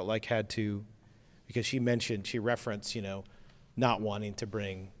I felt like had to, because she referenced, not wanting to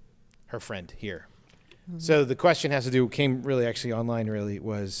bring her friend here. Mm-hmm. So the question came really actually online really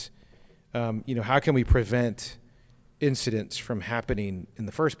was, how can we prevent incidents from happening in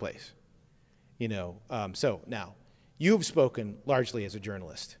the first place? So now you've spoken largely as a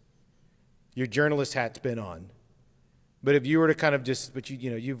journalist. Your journalist hat's been on, but if you were to kind of just,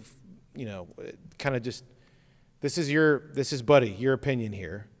 kind of just, this is Buddy, your opinion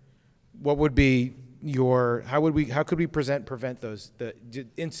here. What would be how could we prevent the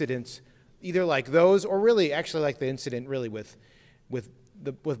incidents, either like those or really actually like the incident really with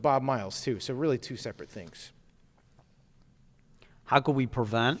Bob Miles too. So really two separate things. How could we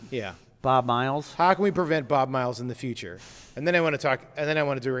prevent? Yeah. Bob Miles? How can we prevent Bob Miles in the future? And then I want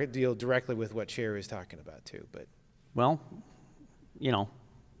to deal directly with what Sherry is talking about too. But well,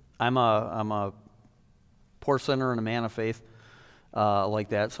 I'm a poor sinner and a man of faith like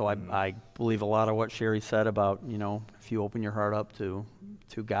that. So I believe a lot of what Sherry said about if you open your heart up to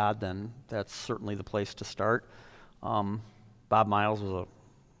God, then that's certainly the place to start. Bob Miles was a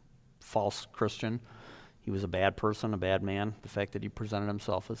false Christian. He was a bad person, a bad man. The fact that he presented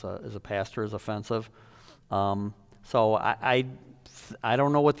himself as a pastor is offensive. So I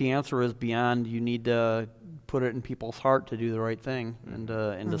don't know what the answer is beyond you need to put it in people's heart to do the right thing and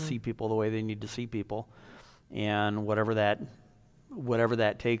to see people the way they need to see people, and whatever that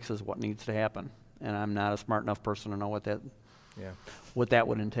takes is what needs to happen. And I'm not a smart enough person to know what that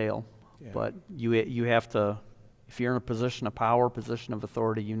would entail. Yeah. But you have to. If you're in a position of power, position of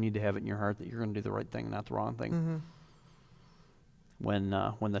authority, you need to have it in your heart that you're going to do the right thing, not the wrong thing.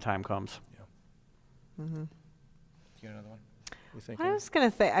 Mm-hmm. When the time comes. Yeah. Mm-hmm. You got another one? I was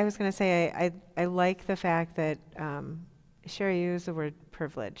going to say I like the fact that Sherry used the word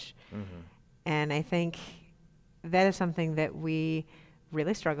privilege, and I think that is something that we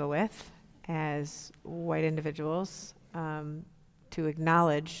really struggle with as white individuals, to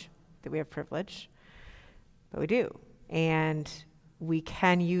acknowledge that we have privilege. But we do. And we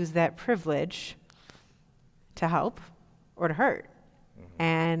can use that privilege to help or to hurt. Mm-hmm.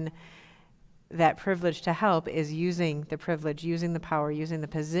 And that privilege to help is using the privilege, using the power, using the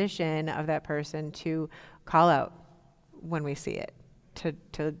position of that person to call out when we see it,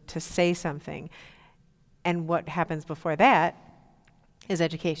 to say something. And what happens before that is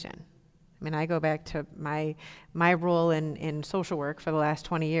education. I mean, I go back to my role in social work for the last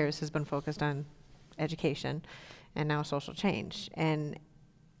 20 years has been focused on education and now social change. And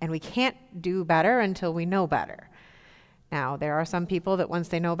we can't do better until we know better. Now, there are some people that once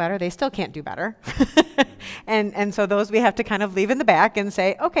they know better, they still can't do better. and so those we have to kind of leave in the back and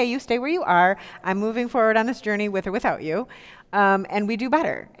say, okay, you stay where you are. I'm moving forward on this journey with or without you. And we do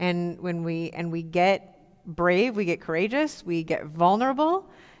better. And when we get brave, we get courageous, we get vulnerable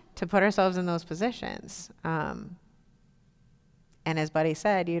to put ourselves in those positions. And as Buddy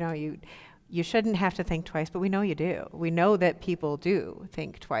said, you shouldn't have to think twice, but we know you do. We know that people do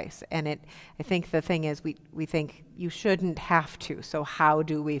think twice. And I think the thing is we think you shouldn't have to, so how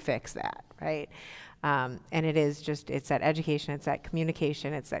do we fix that, right? And it's that education, it's that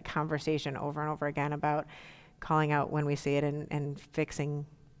communication, it's that conversation over and over again about calling out when we see it and fixing,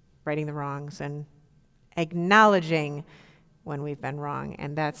 righting the wrongs and acknowledging when we've been wrong.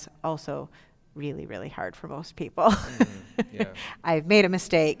 And that's also really, really hard for most people. Mm-hmm. Yeah. I've made a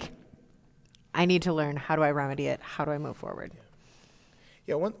mistake. I need to learn, how do I remedy it? How do I move forward?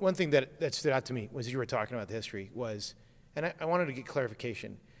 Yeah, one thing that stood out to me was you were talking about the history was, and I wanted to get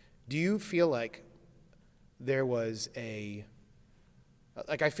clarification. Do you feel like there was I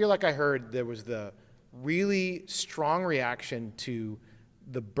feel like I heard there was the really strong reaction to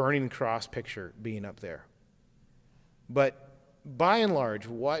the burning cross picture being up there. But by and large,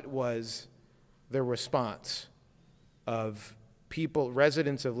 what was the response of people,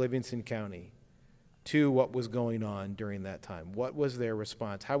 residents of Livingston County, to what was going on during that time? What was their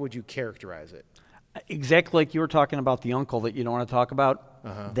response? How would you characterize it? Exactly like you were talking about the uncle that you don't want to talk about.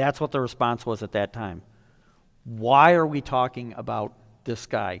 Uh-huh. That's what the response was at that time. Why are we talking about this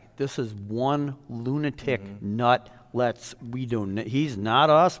guy? This is one lunatic nut. He's not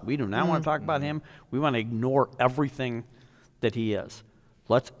us. We do not want to talk about him. We want to ignore everything that he is.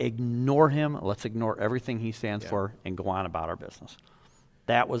 Let's ignore him. Let's ignore everything he stands for and go on about our business.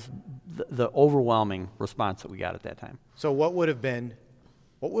 That was the overwhelming response that we got at that time. So what would have been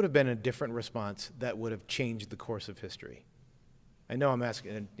a different response that would have changed the course of history? I know I'm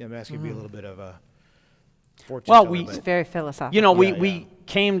asking you to be a little bit of a fortune teller. It's very philosophical. We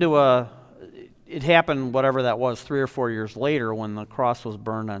came to it happened, whatever that was, 3 or 4 years later when the cross was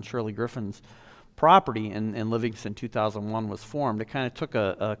burned on Shirley Griffin's property in Livingston 2001 was formed. It kind of took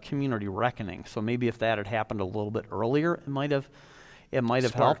a community reckoning. So maybe if that had happened a little bit earlier, it might have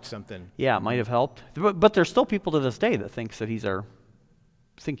Sparked helped. something. Yeah, it might have helped. But there's still people to this day that think he's our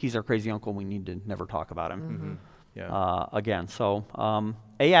crazy uncle. We need to never talk about him again. So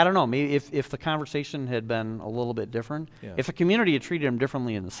I don't know. Maybe if the conversation had been a little bit different, if a community had treated him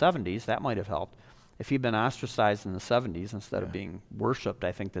differently in the 70s, that might have helped. If he'd been ostracized in the 70s instead of being worshipped,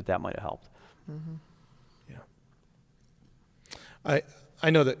 I think that might have helped. I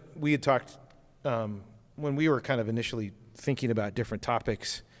know that we had talked when we were kind of initially thinking about different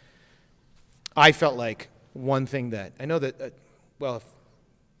topics. I felt like one thing that I know that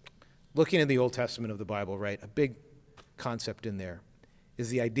looking in the Old Testament of the Bible, right, a big concept in there is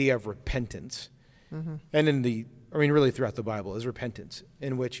the idea of repentance. And really throughout the Bible is repentance,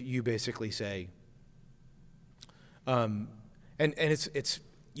 in which you basically say, and it's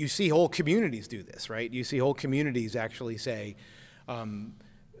you see whole communities do this, right? You see whole communities actually say,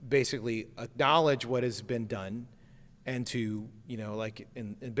 basically acknowledge what has been done, and to, like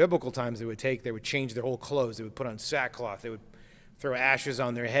in biblical times, they would change their whole clothes. They would put on sackcloth. They would throw ashes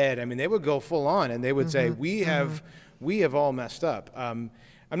on their head. I mean, they would go full on, and they would say, we have all messed up. I'm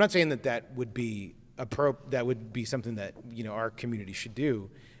not saying that would be something that, our community should do,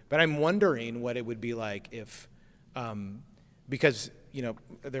 but I'm wondering what it would be like if, because,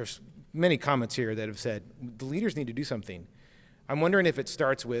 there's many comments here that have said the leaders need to do something. I'm wondering if it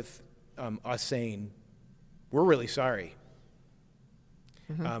starts with us saying, we're really sorry.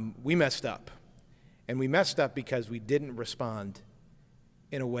 We messed up. And we messed up because we didn't respond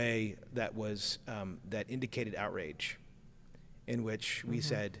in a way that was that indicated outrage, in which we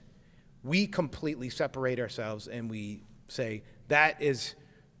said, we completely separate ourselves and we say,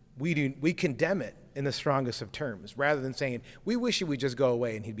 we condemn it in the strongest of terms, rather than saying, we wish he would just go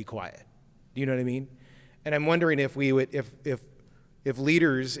away and he'd be quiet. Do you know what I mean? And I'm wondering if we would, if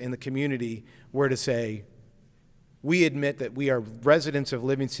leaders in the community were to say, we admit that we are residents of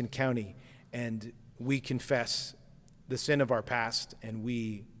Livingston County and we confess the sin of our past and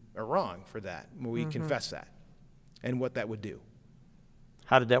we are wrong for that. We confess that, and what that would do.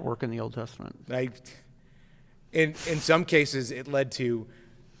 How did that work in the Old Testament? In some cases, it led to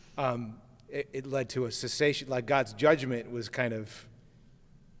a cessation. Like God's judgment was kind of,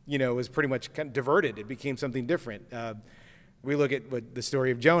 was pretty much kind of diverted. It became something different. We look at the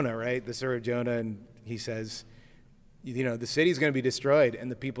story of Jonah, right? The story of Jonah, and he says, the city's going to be destroyed, and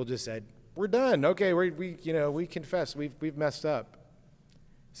the people just said, we're done. Okay, we confess we've messed up.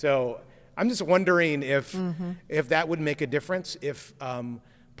 So I'm just wondering if that would make a difference. If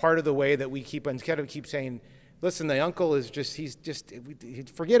part of the way that we keep saying, listen, the uncle is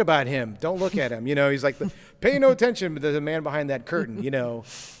forget about him. Don't look at him. He's like, pay no attention to the man behind that curtain.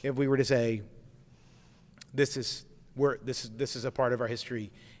 If we were to say, this is a part of our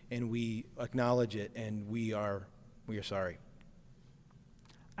history, and we acknowledge it, and we are sorry.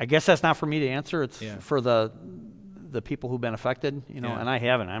 I guess that's not for me to answer. It's for the people who've been affected, and I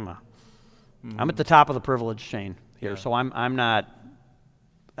haven't. I'm at the top of the privilege chain here, so I'm not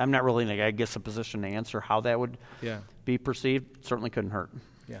really in, I guess, a position to answer how that would be perceived. Certainly couldn't hurt.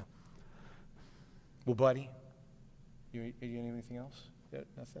 Yeah. Well, Buddy, you anything else?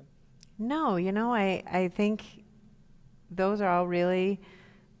 Nothing? No, I think those are all really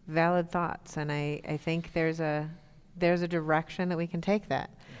valid thoughts, and I think there's a direction that we can take that.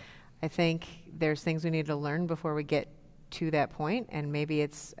 I think there's things we need to learn before we get to that point, and maybe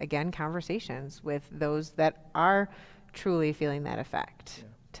it's, again, conversations with those that are truly feeling that effect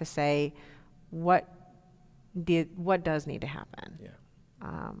to say what does need to happen.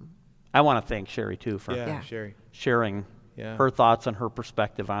 I want to thank Sherry too for sharing her thoughts and her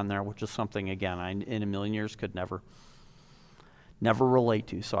perspective on there, which is something, again, I in a million years could never relate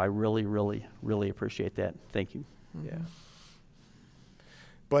to. So I really, really, really appreciate that. Thank you. Yeah.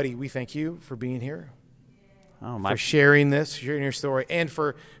 Buddy, we thank you for being here, for sharing your story, and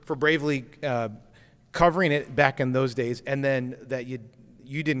for bravely covering it back in those days, and then that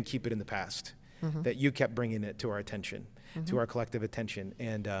you didn't keep it in the past, that you kept bringing it to our attention, to our collective attention.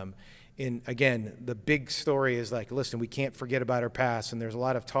 And again, the big story is like, listen, we can't forget about our past, and there's a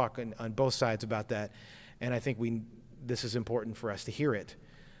lot of talk on both sides about that, and I think this is important for us to hear it,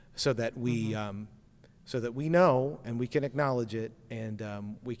 so that we know and we can acknowledge it,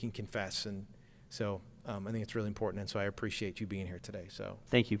 and we can confess. And so I think it's really important, and so I appreciate you being here today. So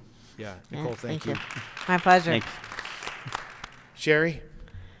thank you. Yeah, Nicole, thank you. My pleasure. Thanks. Sherry,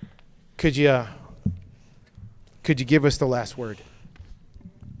 could you give us the last word?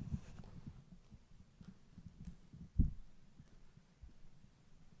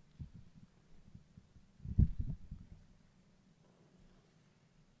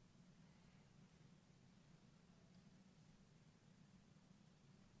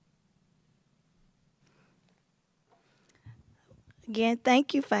 Again,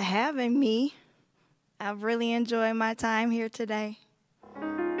 thank you for having me. I've really enjoyed my time here today. I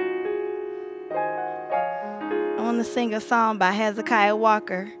want to sing a song by Hezekiah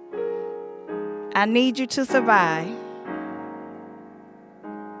Walker. I Need You to Survive.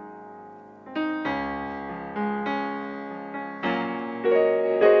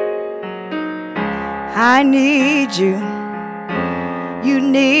 I need you, you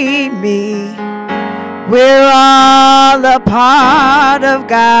need me. We're all a part of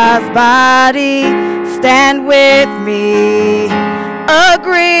God's body. Stand with me,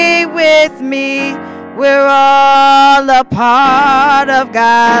 agree with me. We're all a part of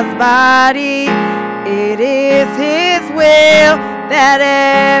God's body. It is His will that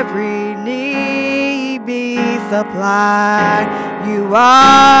every need be supplied. You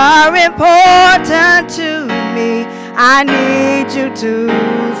are important to me. I need you to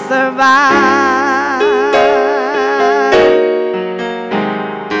survive.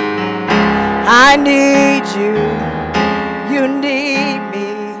 I need you, you need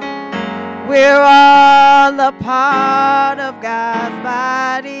me. We're all a part of God's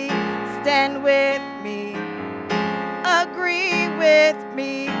body. Stand with me, agree with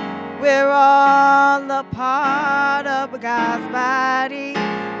me. We're all a part of God's body.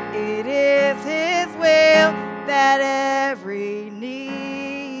 It is His will that every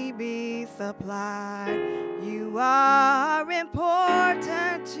need be supplied. You are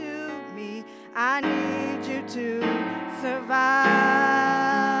important to me. I need you to survive.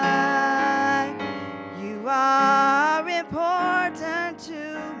 You are important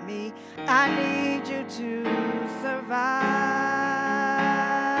to me. I need you to survive.